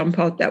you jump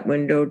out that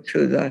window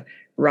to the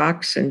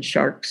rocks and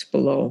sharks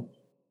below.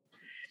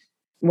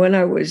 When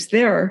I was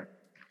there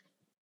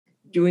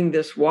doing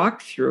this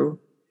walkthrough,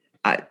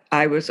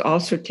 I was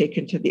also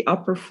taken to the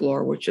upper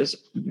floor, which is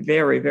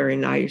very, very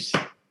nice.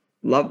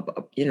 Love,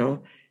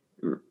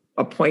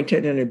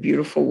 appointed in a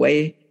beautiful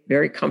way,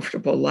 very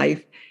comfortable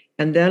life.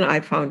 And then I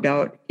found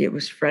out it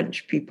was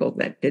French people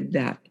that did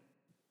that.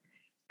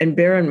 And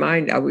bear in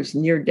mind, I was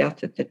near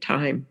death at the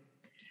time.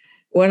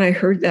 When I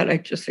heard that, I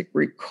just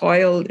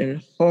recoiled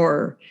in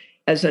horror.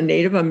 As a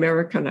Native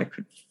American, I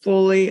could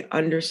fully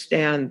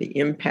understand the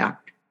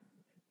impact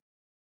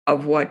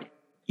of what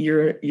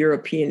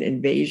European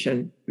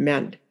invasion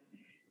meant.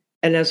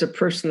 And as a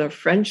person of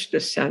French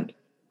descent,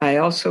 I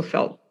also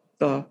felt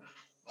the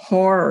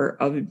horror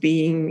of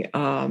being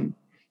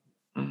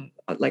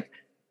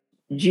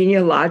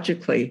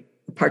genealogically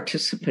a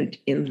participant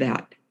in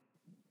that.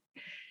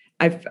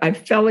 I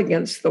fell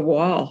against the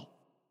wall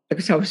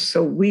because I was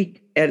so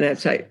weak. And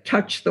as I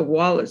touched the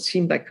wall, it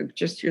seemed like I could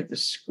just hear the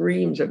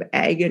screams of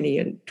agony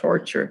and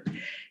torture.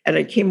 And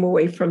I came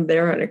away from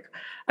there, and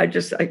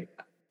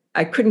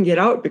I couldn't get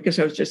out because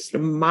I was just a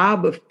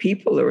mob of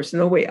people. There was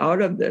no way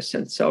out of this.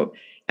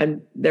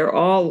 And they're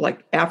all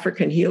like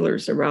African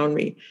healers around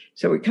me.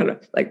 So we kind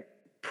of like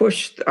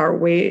pushed our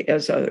way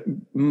as a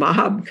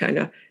mob kind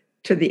of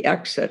to the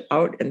exit,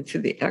 out and to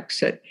the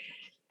exit.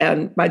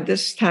 And by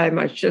this time,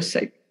 I was just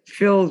like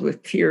filled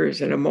with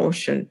tears and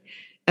emotion.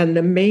 And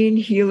the main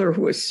healer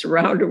who was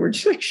surrounded were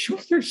just like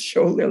shoulder to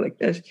shoulder like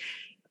this.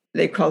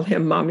 They called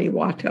him Mami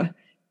Wata.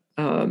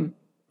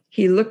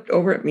 He looked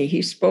over at me.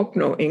 He spoke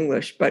no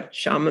English, but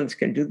shamans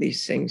can do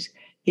these things.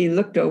 He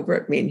looked over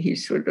at me and he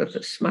said with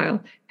a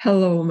smile,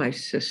 "Hello, my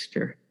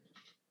sister."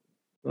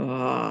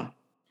 More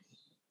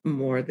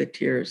the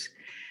tears.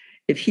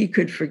 If he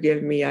could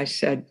forgive me, I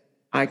said,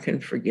 I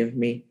can forgive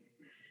me.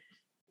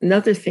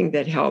 Another thing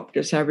that helped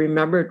is I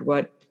remembered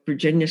what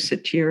Virginia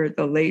Satir,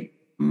 the late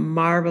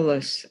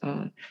marvelous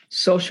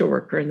social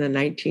worker in the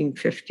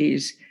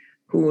 1950s,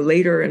 who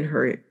later in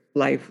her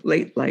life,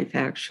 late life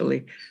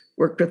actually,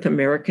 worked with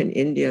American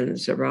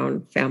Indians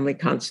around family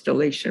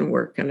constellation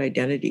work and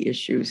identity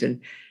issues. And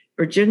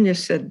Virginia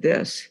said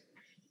this: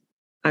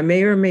 I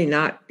may or may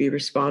not be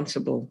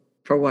responsible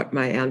for what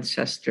my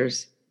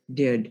ancestors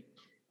did,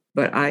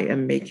 but I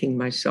am making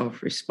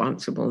myself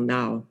responsible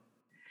now.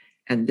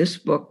 And this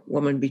book,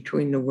 Woman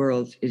Between the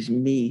Worlds, is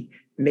me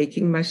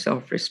making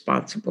myself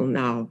responsible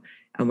now.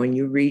 And when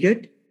you read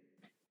it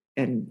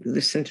and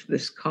listen to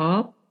this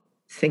call,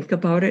 think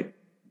about it.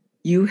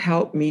 You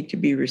help me to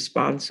be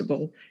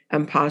responsible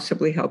and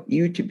possibly help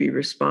you to be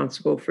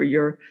responsible for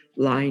your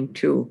line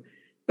too.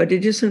 But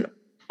it isn't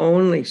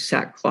only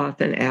sackcloth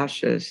and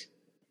ashes.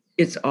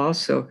 It's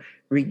also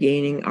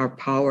regaining our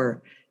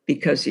power,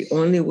 because the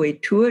only way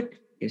to it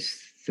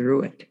is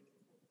through it.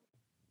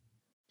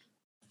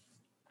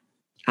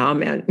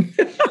 Amen.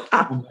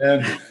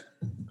 Amen.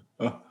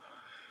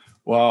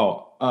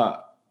 Wow.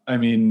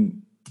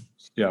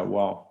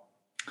 Wow.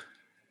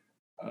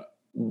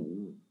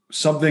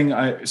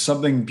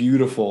 Something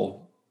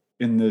beautiful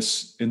in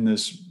this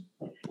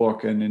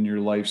book and in your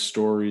life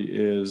story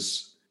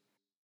is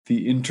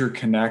the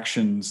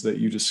interconnections that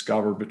you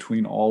discover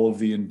between all of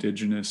the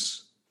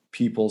indigenous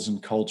peoples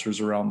and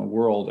cultures around the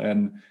world.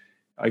 And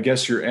I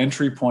guess your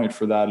entry point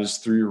for that is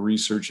through your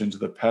research into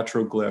the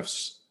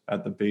petroglyphs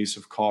at the base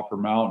of Copper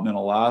Mountain in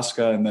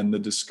Alaska, and then the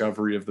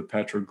discovery of the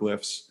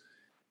petroglyphs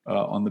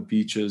on the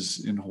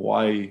beaches in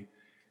Hawaii.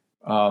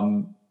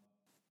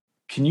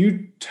 Can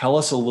you tell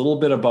us a little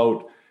bit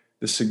about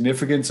the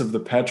significance of the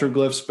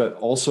petroglyphs, but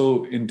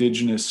also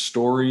indigenous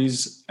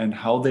stories and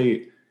how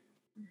they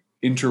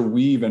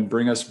interweave and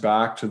bring us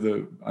back to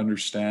the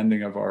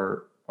understanding of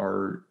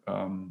our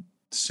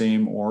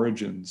same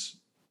origins?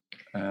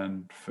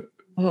 And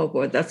oh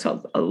boy, that's a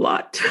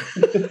lot.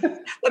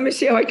 Let me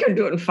see how I can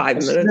do it in 5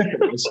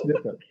 minutes.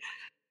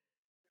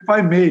 If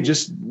I may,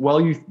 just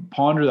while you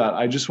ponder that,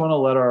 I just want to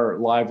let our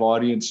live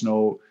audience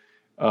know,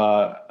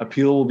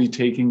 Apila will be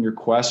taking your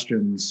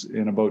questions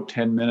in about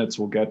 10 minutes.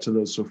 We'll get to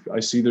those. So I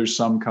see there's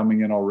some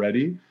coming in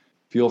already.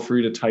 Feel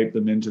free to type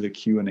them into the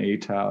Q&A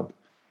tab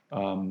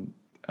down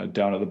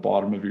at the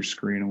bottom of your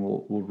screen, and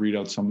we'll read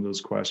out some of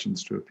those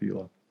questions to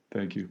Apila.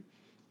 Thank you.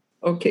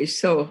 Okay,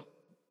 so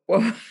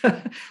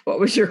what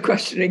was your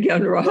question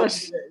again,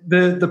 Ross?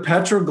 The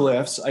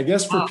petroglyphs, I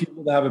guess, for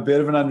people to have a bit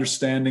of an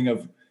understanding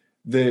of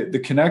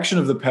the connection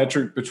of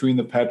between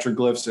the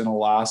petroglyphs in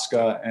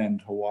Alaska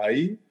and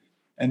Hawaii,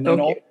 and then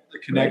also the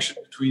connection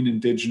between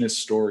indigenous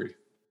story.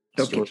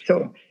 Okay,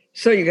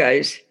 so you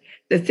guys,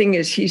 the thing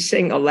is, he's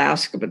saying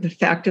Alaska, but the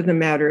fact of the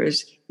matter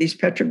is these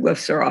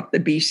petroglyphs are off the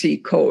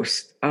BC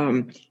coast.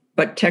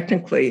 But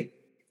technically,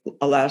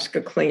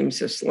 Alaska claims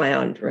this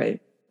land, right?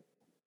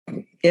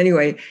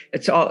 Anyway,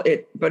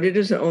 but it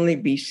isn't only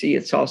BC,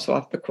 it's also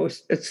off the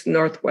coast. It's the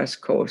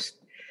Northwest coast.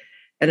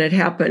 And it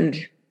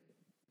happened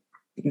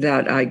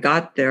that I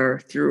got there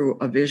through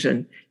a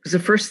vision. It was the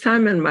first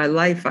time in my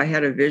life I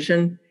had a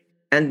vision,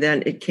 and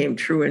then it came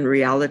true in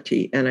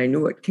reality, and I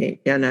knew it came,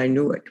 and I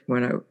knew it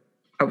when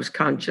I was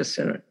conscious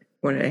in it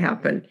when it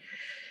happened.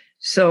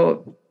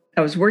 So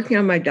I was working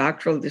on my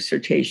doctoral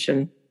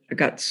dissertation. I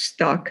got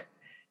stuck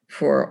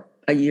for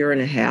a year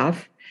and a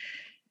half.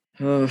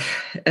 What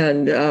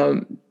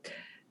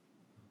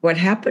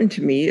happened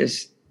to me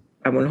is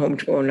I went home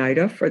to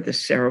Oneida for the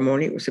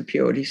ceremony. It was a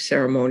peyote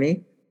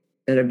ceremony.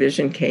 And a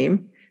vision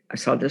came. I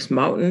saw this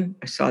mountain.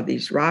 I saw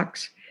these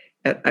rocks.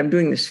 I'm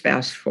doing this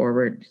fast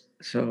forward,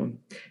 so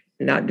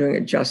not doing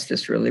it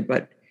justice really.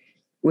 But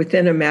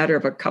within a matter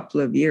of a couple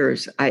of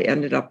years, I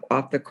ended up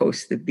off the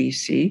coast of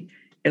BC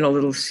in a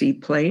little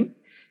seaplane.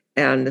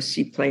 And the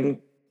seaplane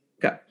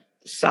got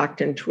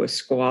socked into a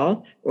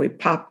squall. We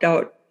popped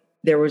out.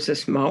 There was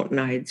this mountain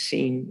I had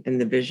seen in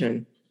the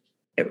vision.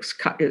 It was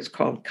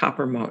called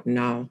Copper Mountain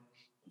now.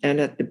 And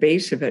at the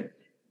base of it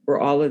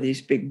were all of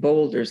these big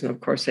boulders. And of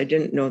course, I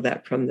didn't know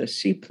that from the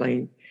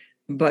seaplane.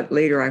 But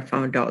later I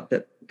found out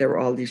that there were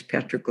all these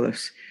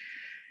petroglyphs.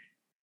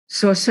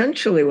 So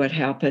essentially what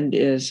happened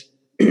is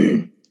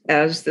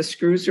as the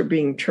screws are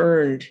being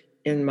turned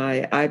in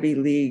my Ivy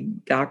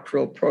League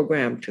doctoral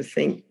program to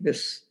think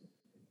this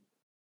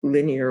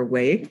linear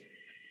way,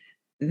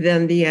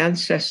 then the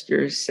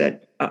ancestors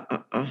said,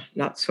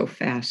 not so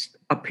fast,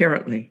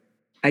 apparently.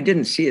 I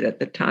didn't see it at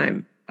the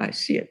time. I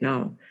see it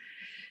now.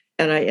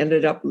 And I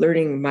ended up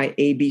learning my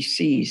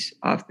ABCs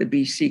off the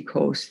BC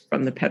coast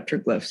from the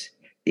petroglyphs,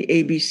 the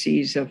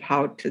ABCs of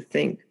how to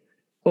think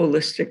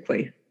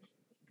holistically.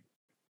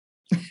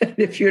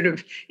 If you'd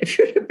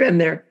have been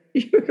there,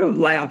 you would have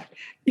laughed,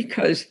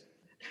 because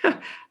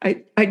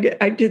I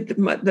did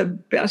the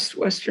best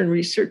Western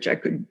research I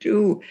could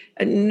do,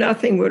 and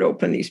nothing would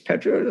open these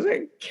petroglyphs.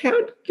 I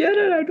can't get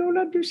it. I don't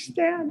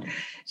understand.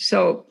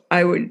 So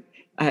I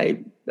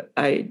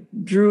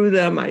drew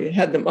them. I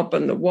had them up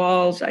on the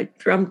walls. I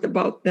dreamt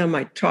about them.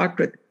 I talked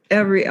with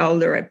every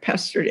elder. I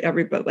pestered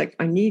everybody. Like,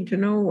 I need to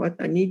know what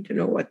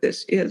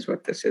this is,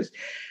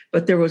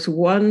 But there was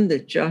one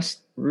that just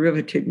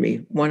riveted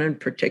me, one in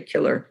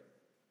particular.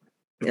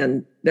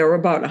 And there were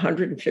about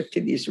 150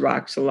 of these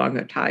rocks along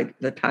the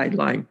tide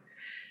line.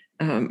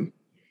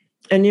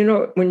 And, you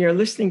know, when you're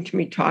listening to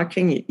me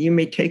talking, you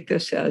may take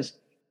this as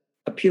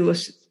a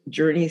Peerless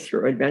journey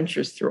through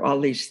adventures through all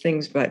these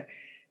things. But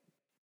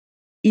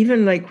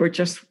even like we're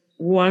just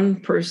one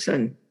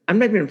person, I'm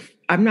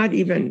not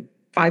even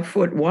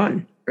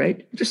 5'1",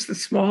 right? Just a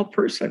small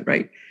person,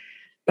 right?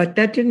 But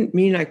that didn't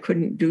mean I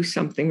couldn't do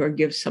something or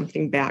give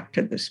something back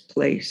to this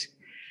place.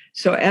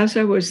 So as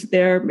I was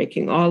there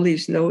making all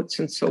these notes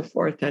and so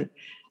forth, and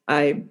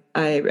I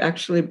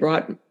actually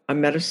brought a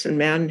medicine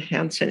man,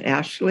 Hanson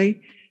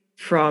Ashley,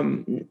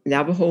 from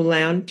Navajo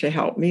land to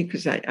help me,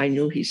 because I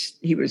knew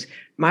he was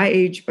my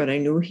age, but I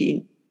knew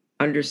he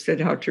understood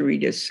how to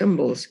read his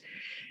symbols.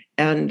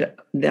 And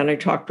then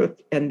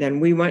then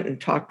we went and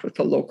talked with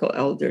the local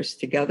elders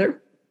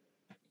together.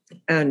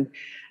 And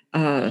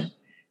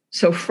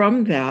so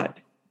from that,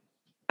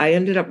 I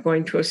ended up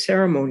going to a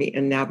ceremony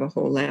in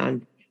Navajo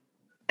land.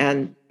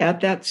 And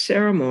at that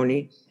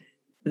ceremony,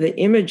 the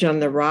image on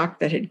the rock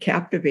that had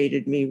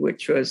captivated me,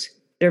 which was,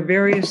 there are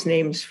various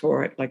names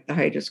for it, like the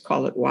Haidas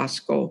call it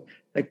Wasco,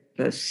 like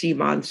the sea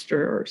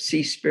monster or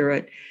sea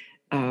spirit.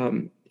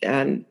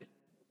 And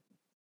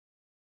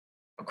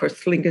of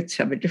course, Tlingits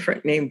have a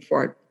different name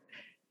for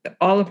it.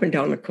 All up and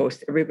down the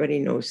coast, everybody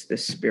knows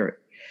this spirit.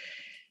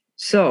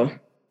 So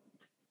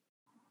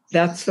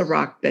that's the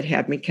rock that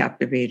had me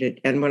captivated.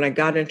 And when I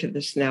got into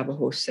this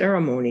Navajo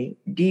ceremony,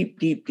 deep,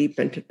 deep, deep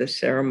into the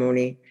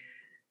ceremony,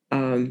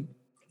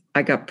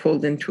 I got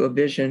pulled into a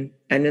vision.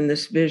 And in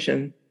this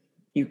vision,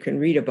 you can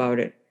read about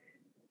it.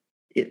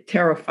 It's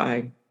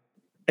terrifying.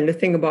 And the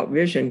thing about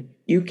vision,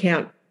 you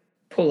can't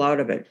pull out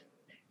of it.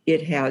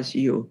 It has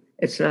you.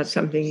 It's not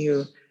something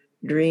you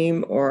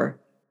dream or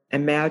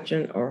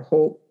imagine or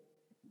hope.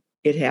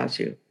 It has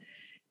you.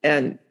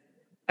 And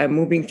I'm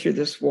moving through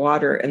this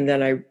water, and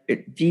then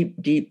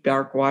deep, deep,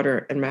 dark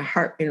water. And my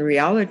heart, in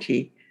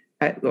reality,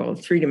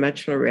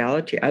 three-dimensional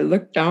reality, I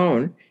looked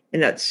down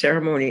in that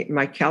ceremony,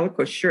 my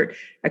calico shirt,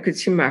 I could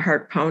see my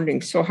heart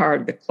pounding so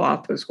hard the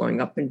cloth was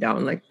going up and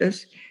down like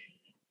this.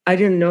 I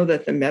didn't know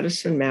that the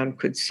medicine man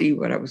could see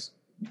what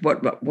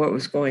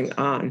was going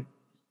on.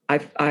 I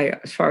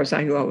as far as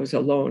I knew, I was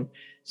alone.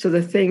 So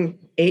the thing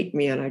ate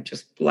me, and I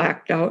just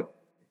blacked out.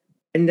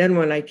 And then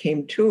when I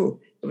came to,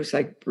 it was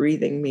like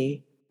breathing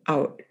me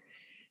out.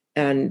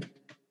 And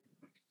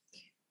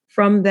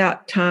from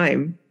that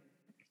time,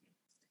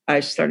 I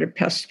started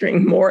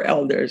pestering more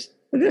elders.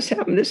 This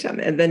happened.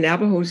 And the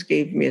Navajos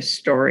gave me a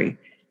story.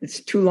 It's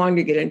too long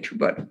to get into,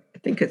 but I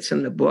think it's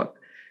in the book,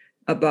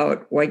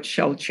 about white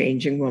shell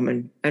changing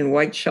woman. And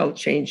white shell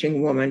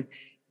changing woman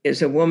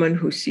is a woman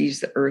who sees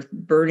the earth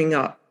burning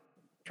up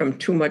from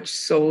too much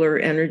solar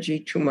energy,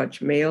 too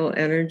much male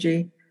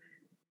energy,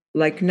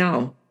 like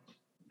now.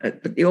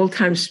 But the old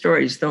time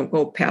stories don't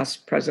go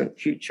past, present,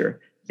 future.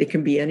 They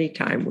can be any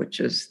time,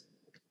 which is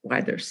why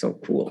they're so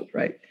cool,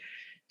 right?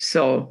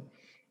 So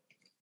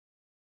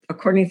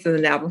according to the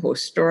Navajo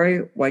story,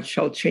 white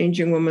shell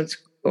changing woman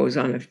goes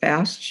on a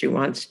fast. She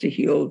wants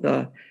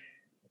to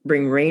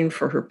bring rain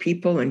for her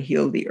people and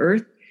heal the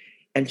earth.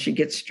 And she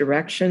gets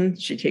direction.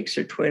 She takes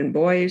her twin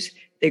boys.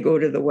 They go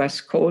to the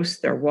West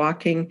Coast. They're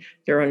walking.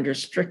 They're under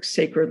strict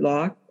sacred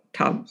law,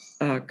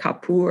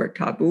 kapu or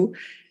taboo.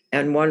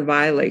 And one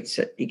violates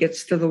it. He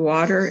gets to the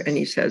water and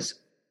he says,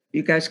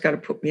 "You guys got to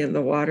put me in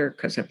the water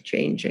because I'm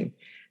changing."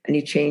 And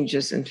he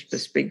changes into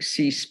this big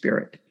sea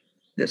spirit,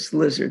 this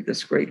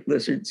great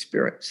lizard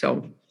spirit.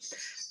 So,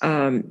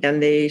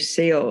 and they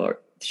sail, or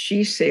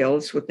she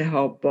sails with the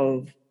help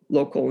of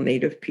local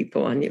native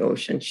people on the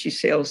ocean. She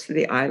sails to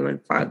the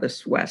island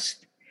farthest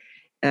west.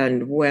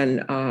 And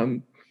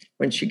when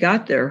she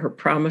got there, her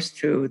promise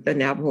to the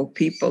Navajo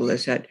people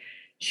is that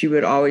she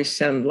would always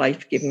send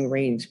life-giving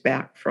rains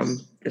back from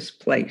this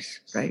place,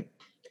 right?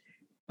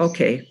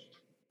 Okay,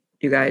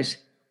 you guys,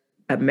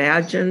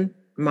 imagine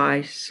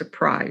my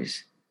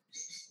surprise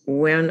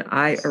when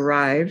I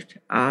arrived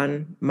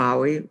on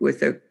Maui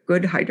with a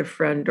good Haida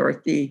friend,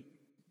 Dorothy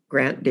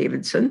Grant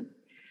Davidson,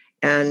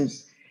 and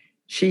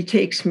she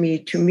takes me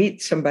to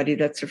meet somebody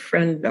that's a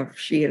friend of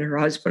she and her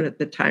husband at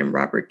the time,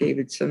 Robert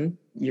Davidson,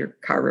 your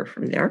carver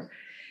from there.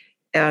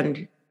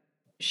 And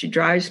she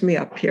drives me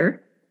up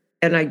here,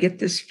 and I get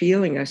this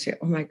feeling. I say,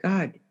 "Oh my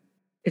God,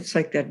 it's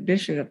like that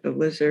vision of the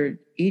lizard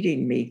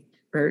eating me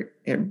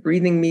and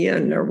breathing me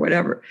in or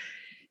whatever."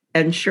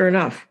 And sure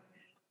enough,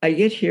 I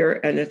get here,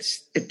 and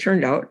it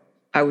turned out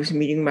I was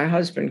meeting my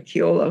husband,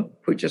 Keola,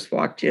 who just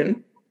walked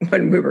in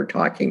when we were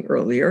talking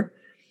earlier.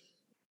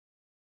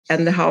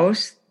 And the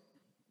house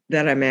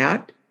that I'm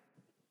at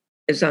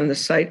is on the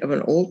site of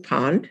an old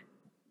pond.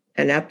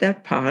 And at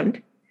that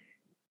pond,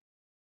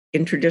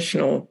 in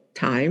traditional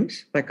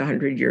times, like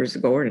 100 years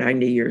ago or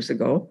 90 years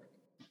ago,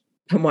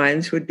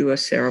 Hawaiians would do a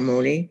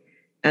ceremony,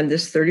 and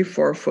this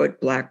 34-foot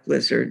black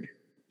lizard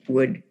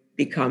would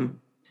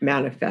become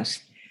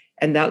manifest.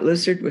 And that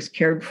lizard was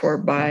cared for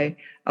by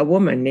a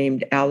woman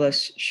named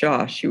Alice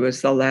Shaw. She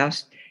was the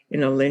last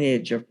in a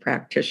lineage of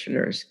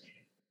practitioners.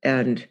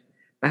 And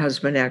my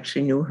husband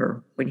actually knew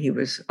her when he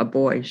was a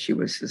boy. She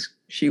was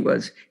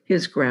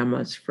his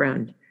grandma's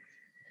friend.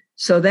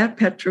 So that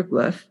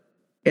petroglyph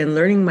in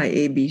learning my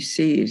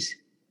ABCs,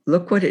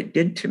 look what it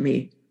did to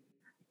me.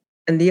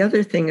 And the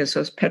other thing is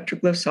those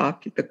petroglyphs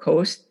off the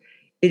coast,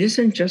 it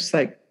isn't just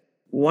like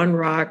one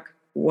rock,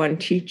 one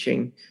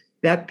teaching.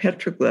 That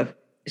petroglyph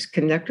is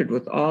connected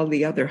with all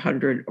the other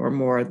 100 or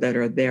more that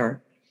are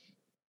there.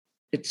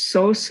 It's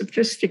so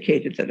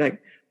sophisticated that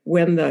like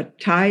when the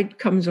tide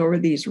comes over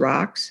these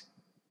rocks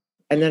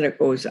and then it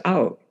goes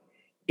out,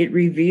 it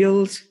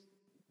reveals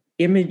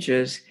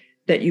images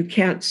that you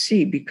can't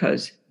see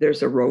because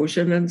there's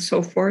erosion and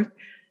so forth,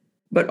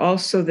 but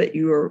also that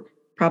you are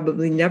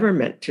probably never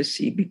meant to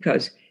see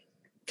because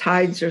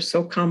tides are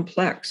so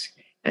complex.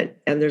 And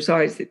there's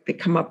always, they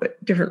come up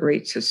at different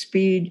rates of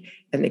speed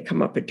and they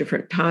come up at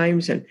different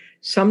times. And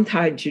some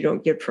tides you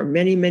don't get for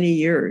many, many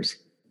years.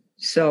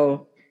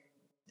 So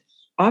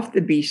off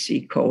the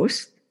BC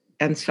coast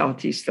and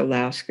Southeast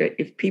Alaska,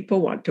 if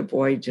people want to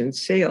voyage and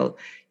sail,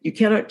 you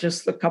cannot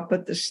just look up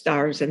at the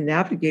stars and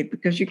navigate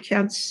because you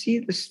can't see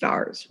the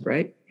stars,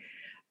 right?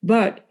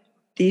 But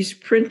these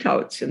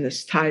printouts in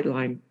this tide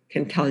line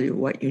can tell you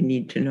what you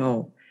need to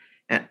know.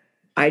 And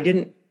I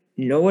didn't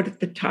know it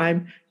at the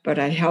time, but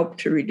I helped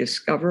to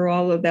rediscover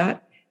all of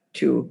that,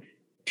 to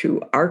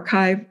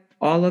archive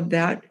all of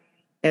that,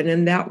 and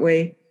in that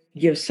way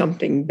give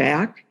something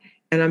back.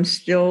 And I'm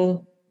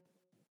still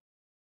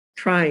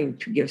trying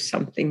to give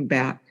something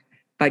back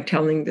by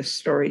telling the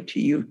story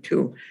to you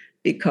too,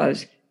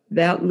 because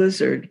that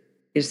lizard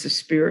is the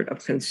spirit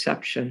of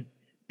conception.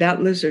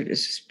 That lizard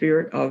is the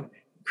spirit of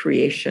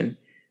creation.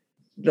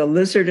 The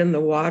lizard in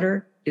the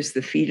water is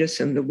the fetus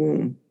in the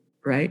womb,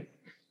 right?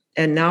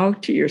 And now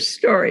to your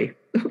story.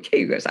 Okay,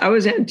 you guys, I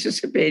was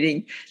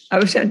anticipating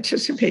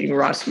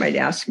Ross might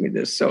ask me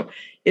this. So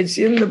it's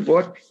in the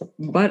book,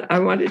 but I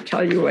want to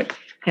tell you what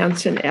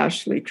Hanson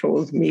Ashley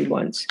told me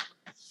once.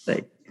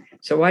 Like,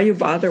 so why you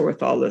bother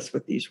with all this,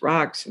 with these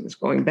rocks and it's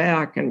going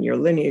back and your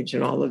lineage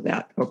and all of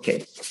that?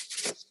 Okay.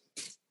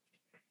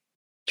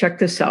 Check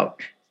this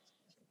out.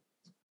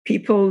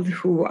 People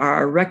who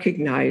are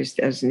recognized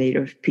as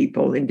Native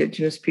people,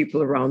 Indigenous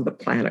people around the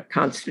planet,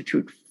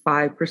 constitute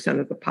 5%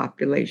 of the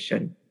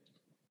population.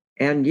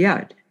 And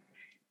yet,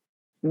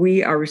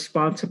 we are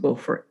responsible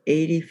for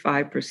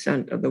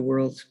 85% of the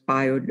world's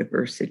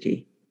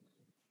biodiversity.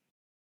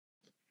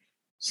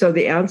 So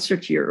the answer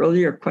to your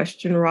earlier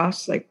question,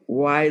 Ross, like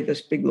why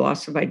this big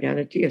loss of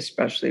identity,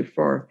 especially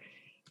for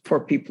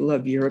people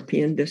of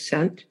European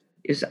descent,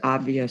 is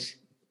obvious.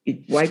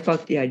 You wipe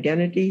out the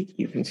identity,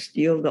 you can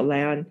steal the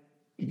land,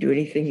 you do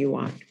anything you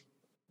want,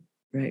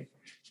 right?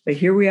 But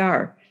here we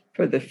are.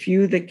 For the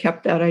few that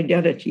kept that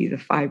identity, the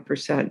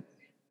 5%,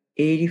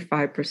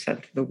 85%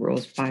 of the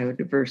world's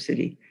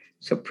biodiversity.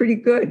 So pretty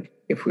good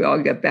if we all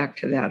get back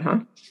to that, huh?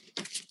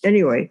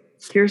 Anyway,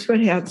 here's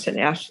what Hanson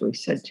Ashley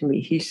said to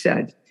me. He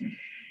said,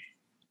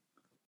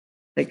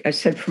 like I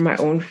said, for my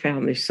own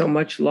family, so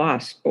much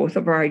loss, both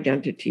of our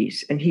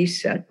identities. And he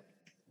said,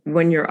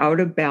 when you're out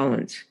of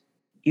balance,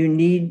 you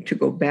need to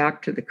go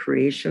back to the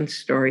creation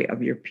story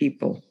of your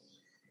people.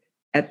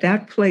 At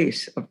that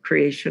place of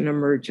creation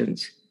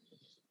emergence,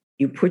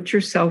 you put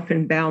yourself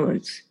in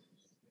balance.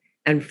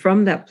 And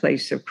from that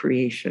place of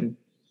creation,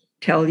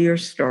 tell your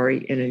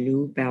story in a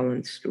new,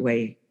 balanced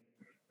way.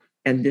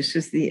 And this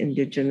is the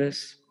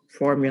Indigenous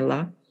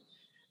formula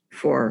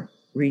for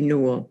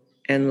renewal.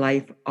 And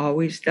life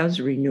always does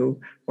renew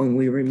when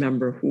we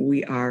remember who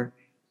we are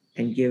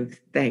and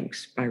give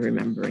thanks by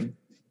remembering.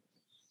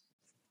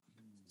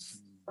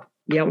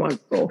 Yeah,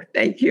 Wonderful.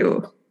 Thank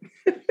you.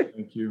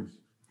 Thank you.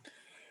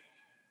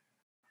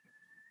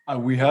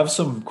 We have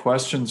some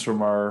questions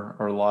from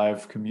our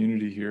live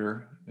community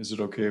here. Is it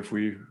okay if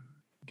we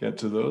get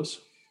to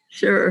those?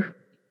 Sure.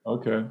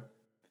 Okay.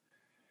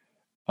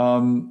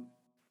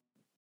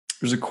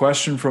 There's a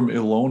question from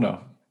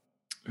Ilona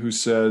who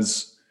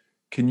says,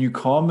 can you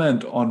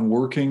comment on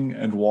working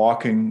and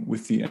walking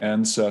with the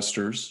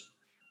ancestors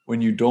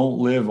when you don't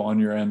live on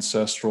your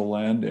ancestral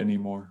land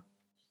anymore?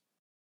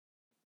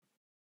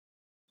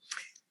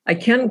 I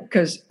can,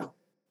 because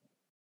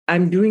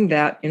I'm doing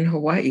that in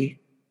Hawaii.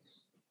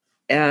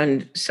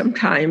 And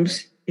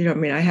sometimes,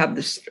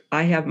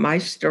 I have my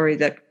story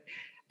that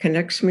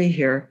connects me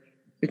here.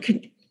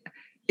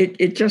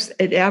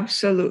 It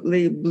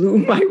absolutely blew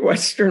my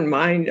Western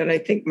mind, and I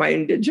think my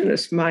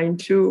Indigenous mind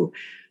too,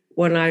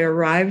 when I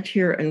arrived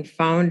here and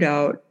found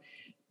out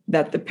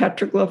that the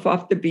petroglyph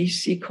off the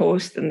BC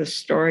coast and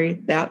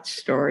that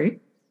story,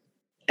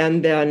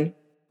 and then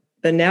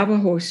the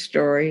Navajo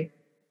story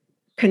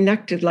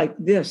connected like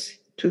this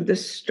to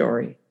this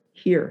story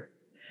here.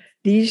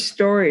 These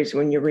stories,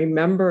 when you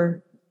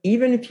remember,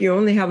 even if you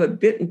only have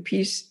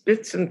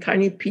bits and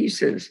tiny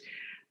pieces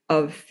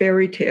of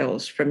fairy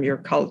tales from your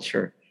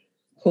culture,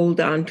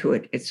 hold on to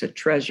it. It's a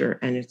treasure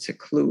and it's a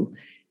clue.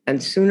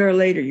 And sooner or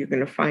later, you're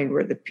going to find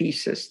where the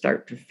pieces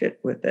start to fit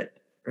with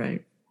it,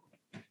 right?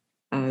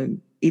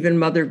 Even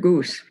Mother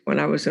Goose, when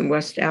I was in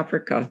West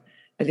Africa,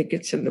 I think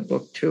it's in the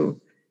book too,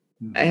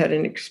 I had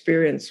an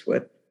experience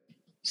with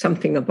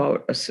something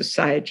about a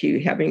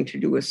society having to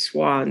do with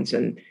swans,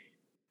 and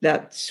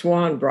that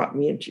swan brought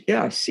me into,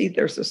 see,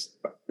 there's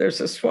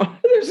a swan,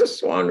 there's a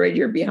swan right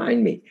here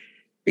behind me,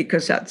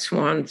 because that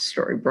swan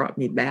story brought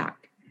me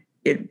back.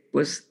 It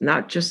was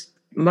not just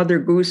Mother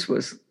Goose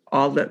was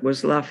all that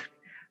was left,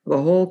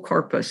 the whole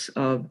corpus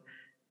of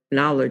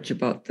knowledge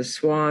about the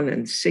swan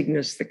and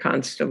Cygnus, the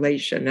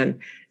constellation, and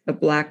the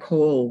black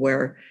hole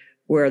where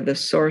the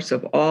source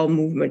of all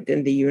movement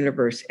in the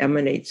universe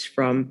emanates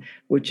from,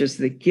 which is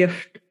the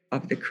gift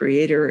of the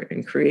creator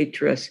and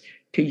creatress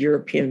to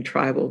European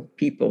tribal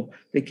people,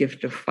 the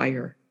gift of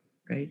fire,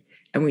 right?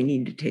 And we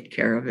need to take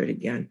care of it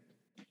again.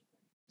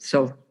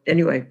 So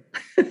anyway,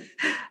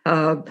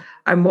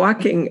 I'm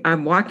walking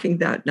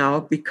that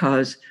now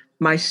because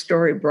my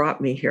story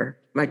brought me here.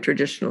 My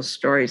traditional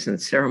stories and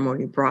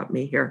ceremony brought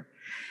me here.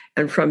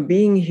 And from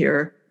being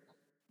here,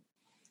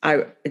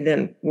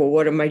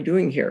 what am I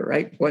doing here,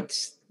 right? What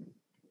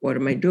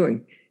am I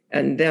doing?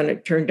 And then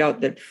it turned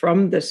out that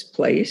from this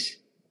place,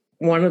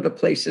 one of the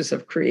places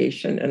of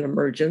creation and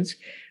emergence,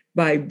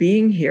 by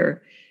being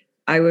here,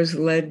 I was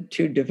led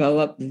to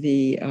develop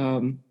the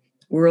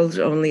world's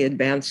only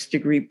advanced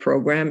degree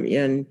program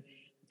in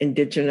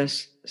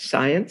Indigenous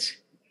science.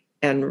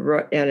 And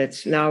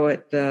it's now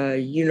at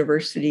the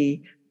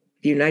university,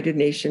 the United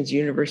Nations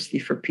University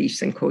for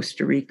Peace in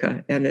Costa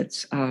Rica. And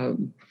it's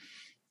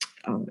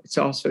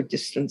also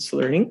distance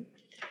learning.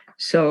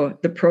 So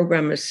the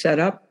program is set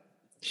up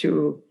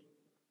to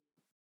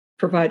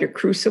provide a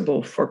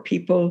crucible for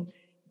people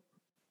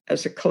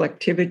as a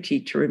collectivity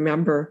to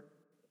remember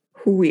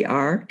who we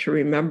are, to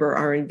remember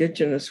our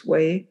Indigenous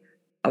way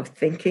of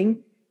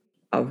thinking,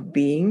 of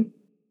being,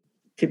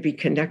 to be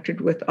connected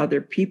with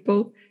other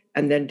people,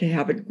 and then to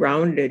have it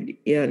grounded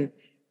in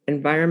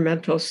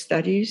environmental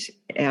studies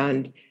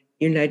and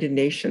United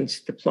Nations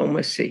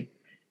diplomacy.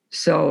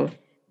 So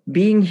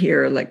being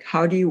here, like,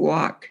 how do you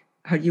walk?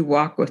 How do you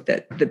walk with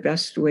it? The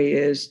best way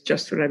is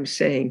just what I'm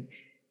saying.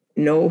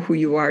 Know who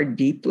you are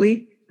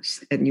deeply,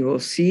 and you will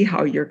see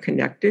how you're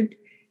connected,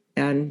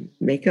 and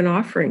make an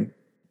offering.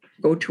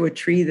 Go to a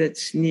tree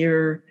that's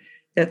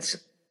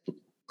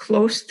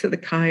close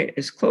to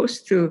as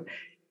close to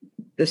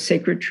the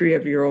sacred tree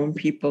of your own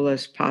people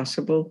as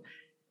possible.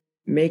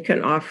 Make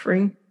an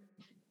offering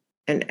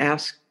and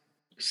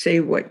say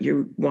what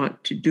you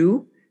want to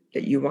do,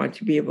 that you want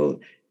to be able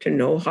to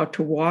know how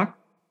to walk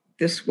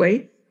this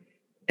way,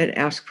 and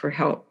ask for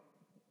help.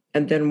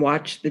 And then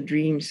watch the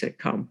dreams that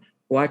come,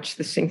 watch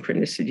the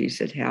synchronicities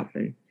that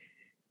happen.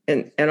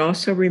 And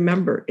also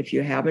remember, if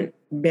you haven't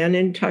been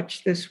in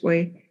touch this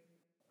way,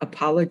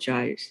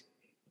 apologize.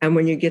 And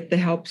when you get the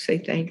help, say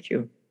thank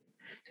you.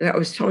 So I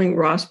was telling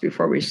Ross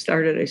before we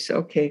started, I said,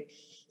 okay,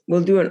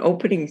 we'll do an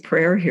opening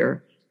prayer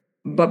here.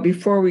 But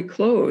before we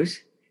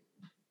close,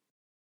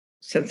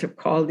 since I've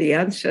called the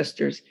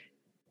ancestors,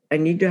 I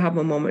need to have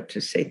a moment to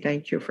say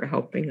thank you for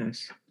helping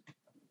us.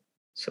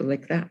 So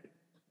like that.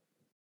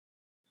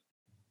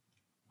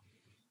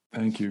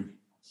 Thank you.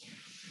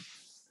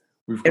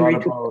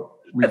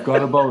 We've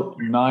got about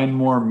 9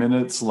 more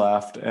minutes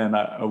left, and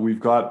we've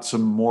got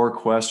some more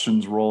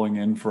questions rolling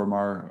in from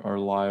our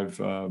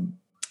live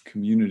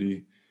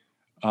community.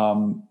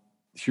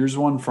 Here's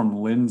one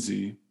from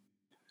Lindsay,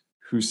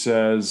 who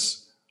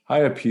says,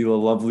 "Hi,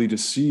 Apila, lovely to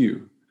see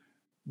you.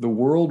 The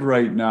world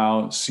right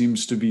now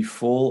seems to be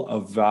full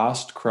of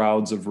vast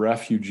crowds of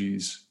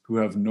refugees who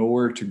have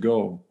nowhere to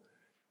go,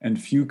 and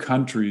few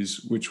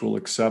countries which will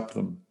accept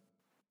them.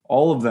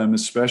 All of them,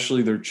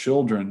 especially their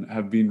children,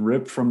 have been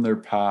ripped from their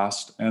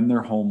past and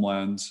their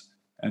homelands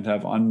and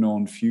have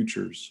unknown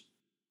futures.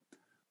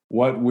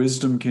 What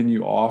wisdom can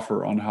you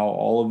offer on how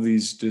all of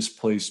these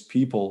displaced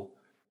people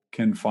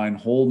can find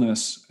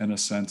wholeness and a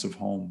sense of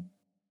home?"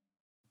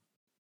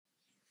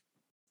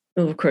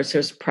 Well, of course,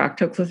 there's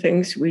practical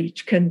things we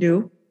each can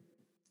do.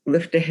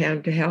 Lift a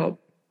hand to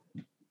help.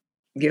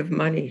 Give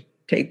money.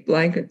 Take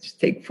blankets.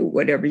 Take food.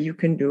 Whatever you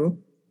can do.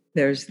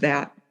 There's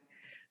that.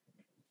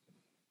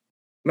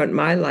 But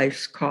my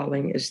life's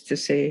calling is to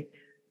say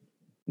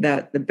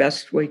that the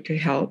best way to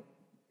help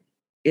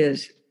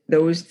is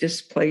those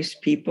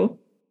displaced people.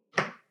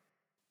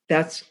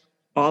 That's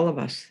all of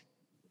us.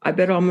 I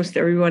bet almost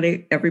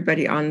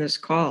everybody on this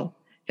call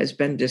has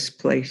been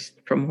displaced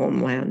from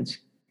homelands,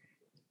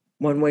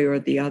 one way or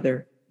the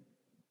other.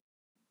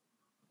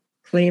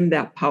 Claim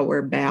that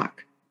power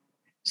back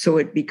so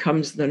it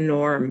becomes the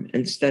norm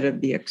instead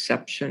of the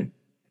exception.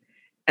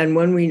 And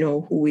when we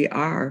know who we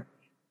are,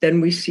 then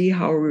we see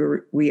how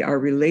we are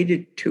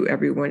related to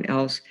everyone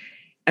else.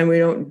 And we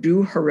don't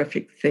do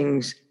horrific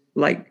things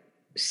like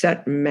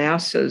set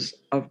masses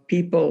of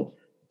people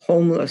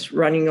homeless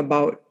running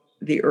about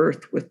the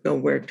earth with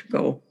nowhere to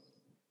go.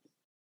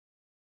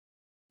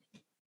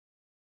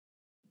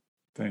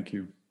 Thank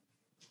you.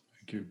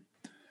 Thank you.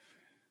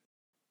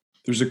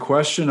 There's a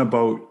question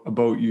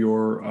about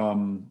your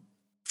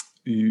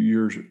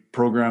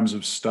programs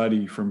of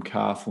study from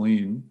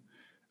Kathleen.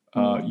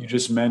 You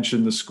just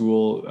mentioned the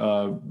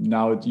school.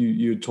 Now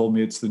you told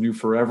me it's the new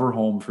forever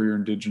home for your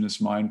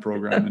Indigenous Mind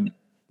program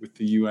with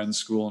the UN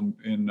school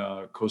in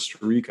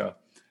Costa Rica.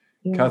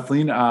 Yeah.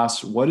 Kathleen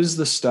asks, what is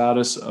the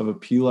status of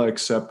Apila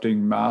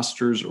accepting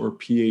master's or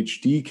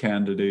PhD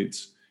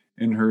candidates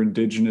in her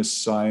Indigenous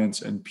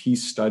Science and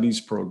Peace Studies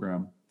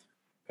program.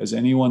 Has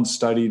anyone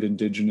studied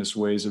Indigenous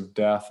ways of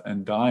death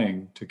and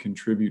dying to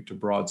contribute to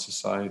broad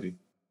society?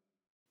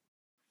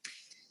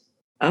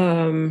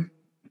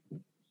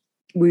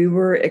 We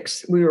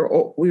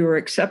were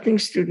accepting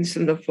students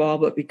in the fall,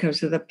 but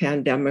because of the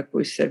pandemic,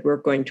 we said we're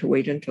going to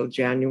wait until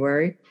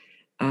January.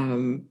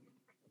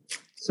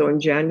 So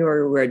in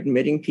January, we're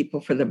admitting people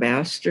for the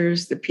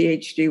master's. The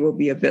PhD will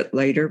be a bit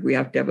later. We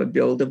have to have a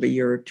build of a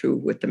year or two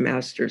with the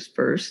master's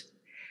first.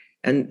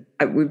 And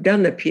we've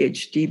done the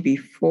PhD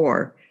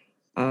before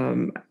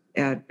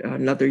at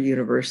another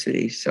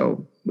university,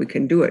 so we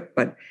can do it.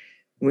 But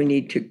we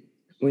need to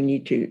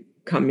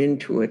come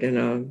into it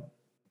in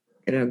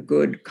a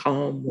good,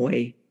 calm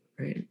way,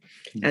 right?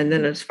 And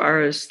then as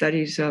far as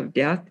studies of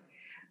death,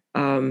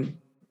 it's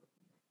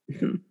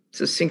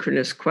a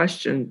synchronous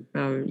question.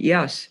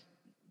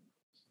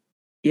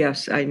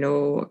 Yes, I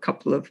know a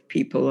couple of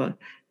people, a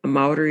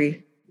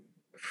Maori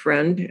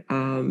friend,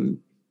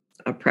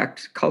 a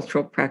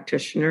cultural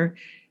practitioner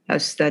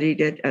has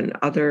studied it, and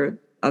other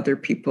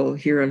people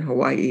here in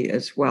Hawaii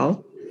as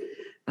well.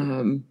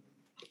 And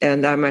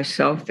I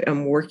myself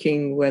am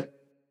working with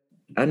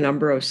a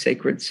number of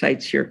sacred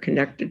sites here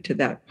connected to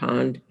that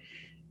pond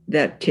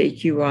that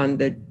take you on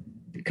the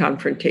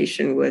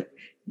confrontation with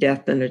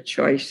death and a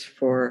choice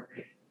for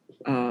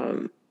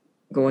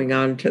going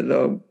on to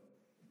the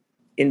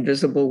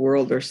invisible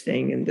world or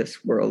staying in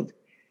this world.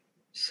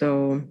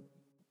 So,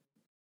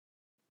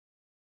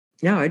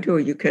 yeah, I do.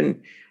 You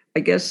can,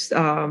 I guess,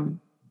 people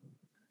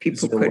could.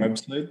 Is there a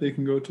website they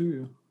can go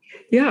to?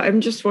 Yeah,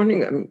 I'm just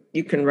wondering,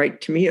 you can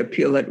write to me,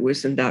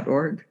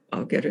 appeal@wisn.org.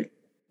 I'll get it.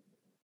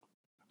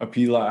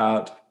 Apila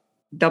at?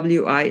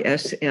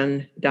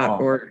 WISN.org.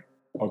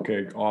 Oh,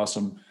 okay,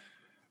 awesome.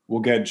 We'll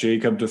get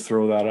Jacob to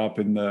throw that up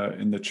in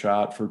the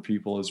chat for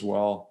people as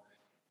well.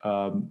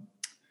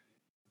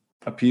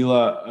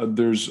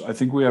 Apila, I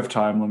think we have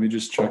time. Let me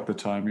just check the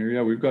time here.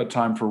 Yeah, we've got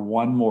time for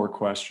one more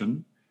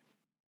question.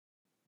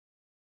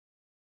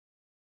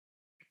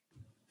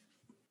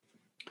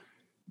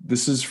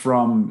 This is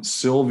from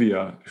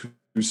Sylvia,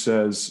 who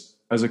says,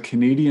 as a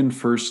Canadian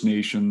First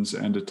Nations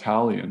and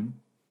Italian,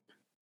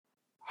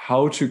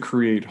 how to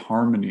create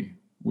harmony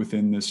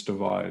within this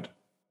divide?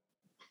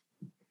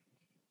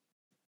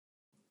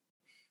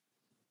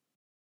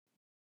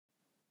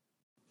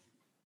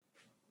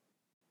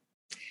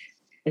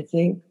 I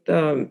think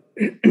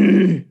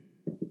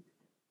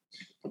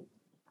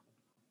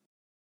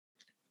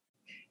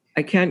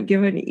I can't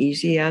give an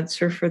easy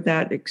answer for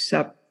that,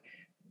 except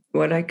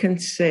what I can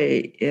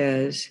say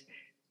is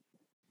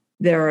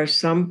there are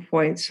some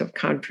points of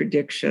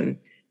contradiction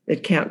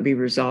that can't be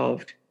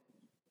resolved.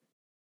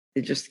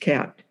 They just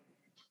can't.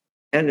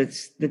 And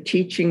it's the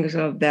teachings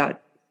of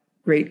that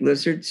great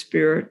lizard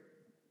spirit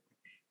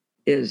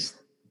is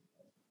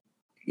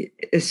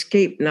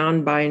escape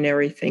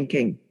non-binary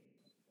thinking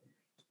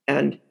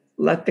and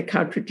let the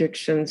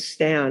contradictions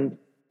stand.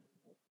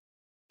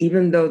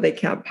 Even though they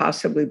can't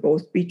possibly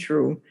both be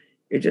true,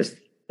 you just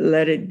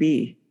let it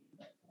be.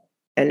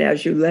 And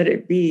as you let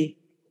it be,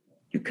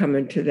 you come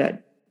into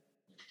that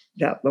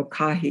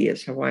lokahi,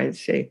 as Hawaiians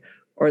say,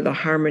 or the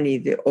harmony,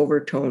 the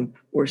overtone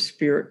where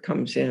spirit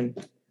comes in.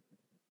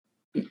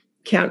 You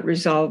can't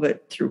resolve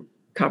it through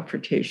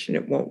confrontation.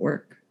 It won't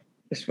work.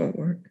 This won't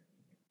work.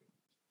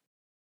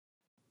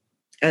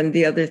 And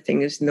the other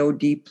thing is know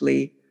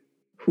deeply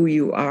who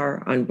you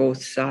are on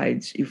both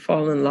sides. You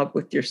fall in love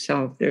with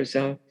yourself. There's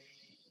a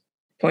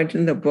point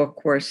in the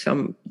book where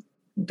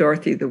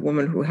Dorothy, the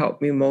woman who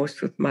helped me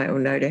most with my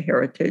Oneida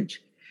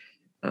heritage,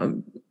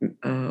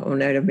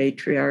 Oneida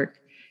matriarch,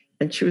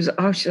 and she's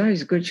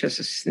always good. She has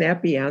a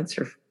snappy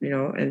answer,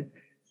 and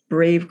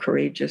brave,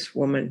 courageous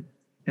woman.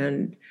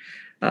 And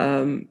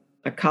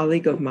a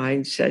colleague of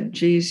mine said,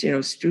 geez,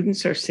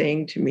 students are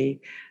saying to me,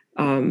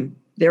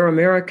 they're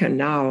American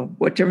now.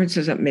 What difference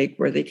does it make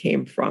where they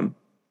came from?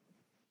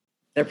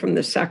 They're from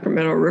the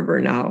Sacramento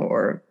River now,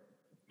 or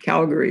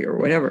Calgary, or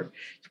whatever.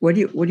 What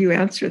do you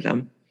answer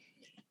them?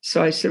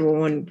 So I said, well,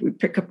 when we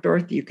pick up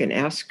Dorothy, you can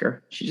ask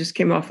her. She just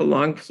came off a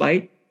long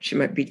flight. She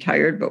might be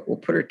tired, but we'll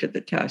put her to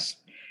the test.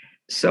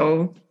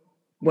 So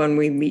when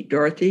we meet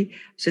Dorothy, I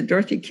said,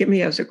 Dorothy,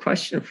 Kimmy has a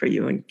question for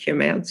you. And Kim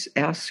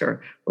asks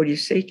her, what do you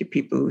say to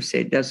people who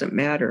say it doesn't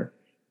matter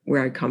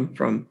where I come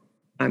from?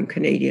 I'm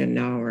Canadian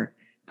now, or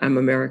I'm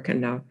American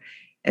now.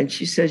 And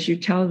she says, you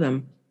tell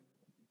them,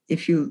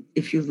 if you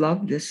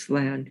love this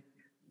land,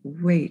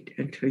 wait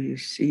until you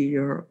see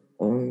your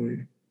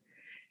own.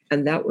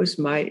 And that was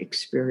my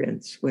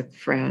experience with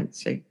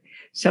France.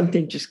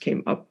 Something just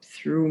came up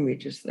through me,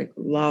 just like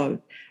love.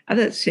 I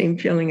had that same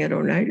feeling at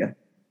Oneida.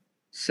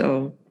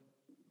 So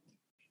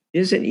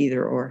it isn't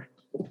either or,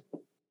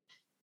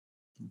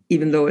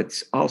 even though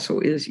it's also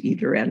is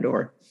either and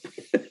or.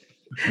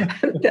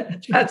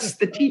 That's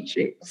the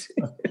teachings.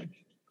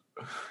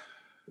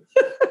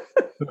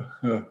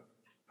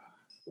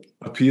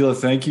 Apila,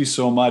 thank you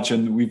so much.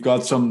 And we've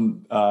got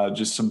some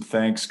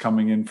thanks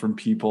coming in from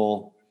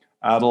people.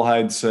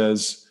 Adelheid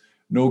says,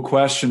 No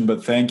question,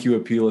 but thank you,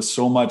 Apila,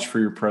 so much for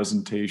your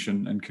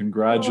presentation, and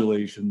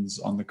congratulations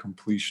on the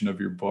completion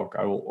of your book.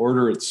 I will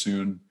order it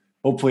soon,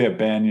 hopefully at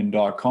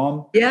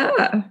banyan.com.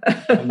 Yeah.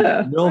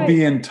 We'll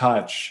be in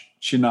touch.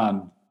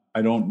 Chinan,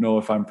 I don't know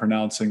if I'm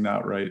pronouncing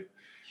that right.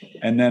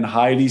 And then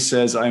Heidi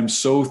says, I'm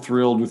so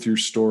thrilled with your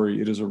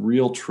story. It is a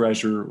real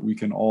treasure we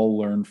can all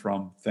learn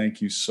from.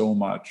 Thank you so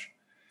much.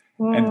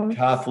 And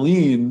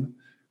Kathleen,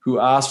 who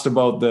asked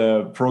about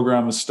the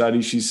program of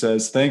study, she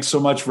says, thanks so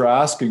much for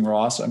asking,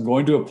 Ross. I'm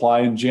going to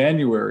apply in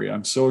January.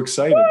 I'm so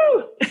excited.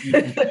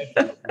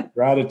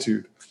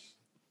 Gratitude.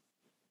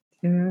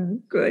 Yeah,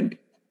 good.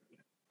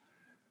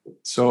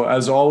 So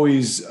as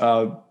always,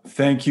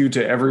 thank you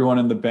to everyone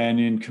in the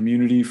Banyan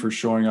community for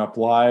showing up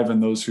live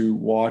and those who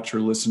watch or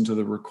listen to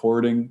the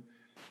recording.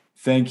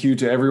 Thank you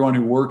to everyone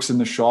who works in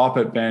the shop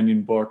at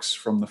Banyan Books,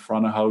 from the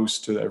front of house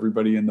to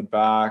everybody in the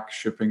back,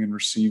 shipping and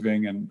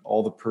receiving, and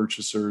all the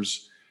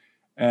purchasers.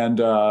 And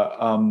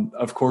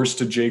of course,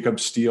 to Jacob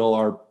Steele,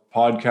 our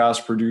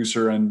podcast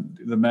producer and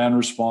the man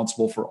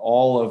responsible for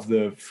all of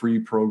the free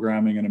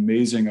programming and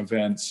amazing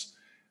events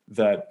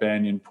that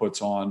Banyan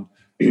puts on.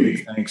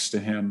 Big thanks to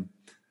him.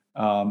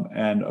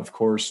 And of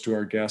course, to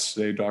our guest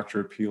today,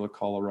 Dr. Apila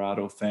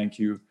Colorado, thank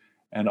you.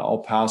 And I'll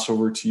pass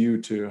over to you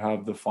to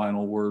have the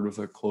final word with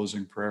a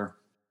closing prayer.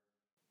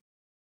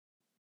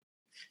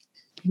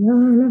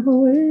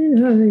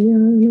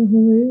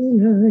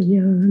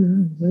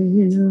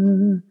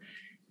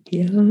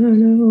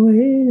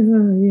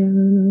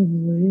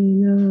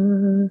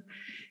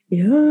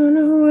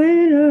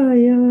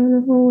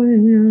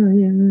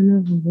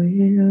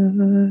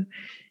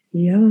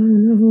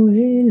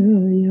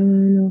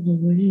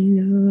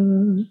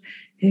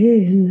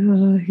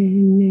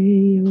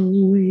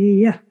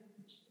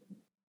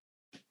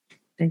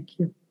 Thank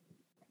you.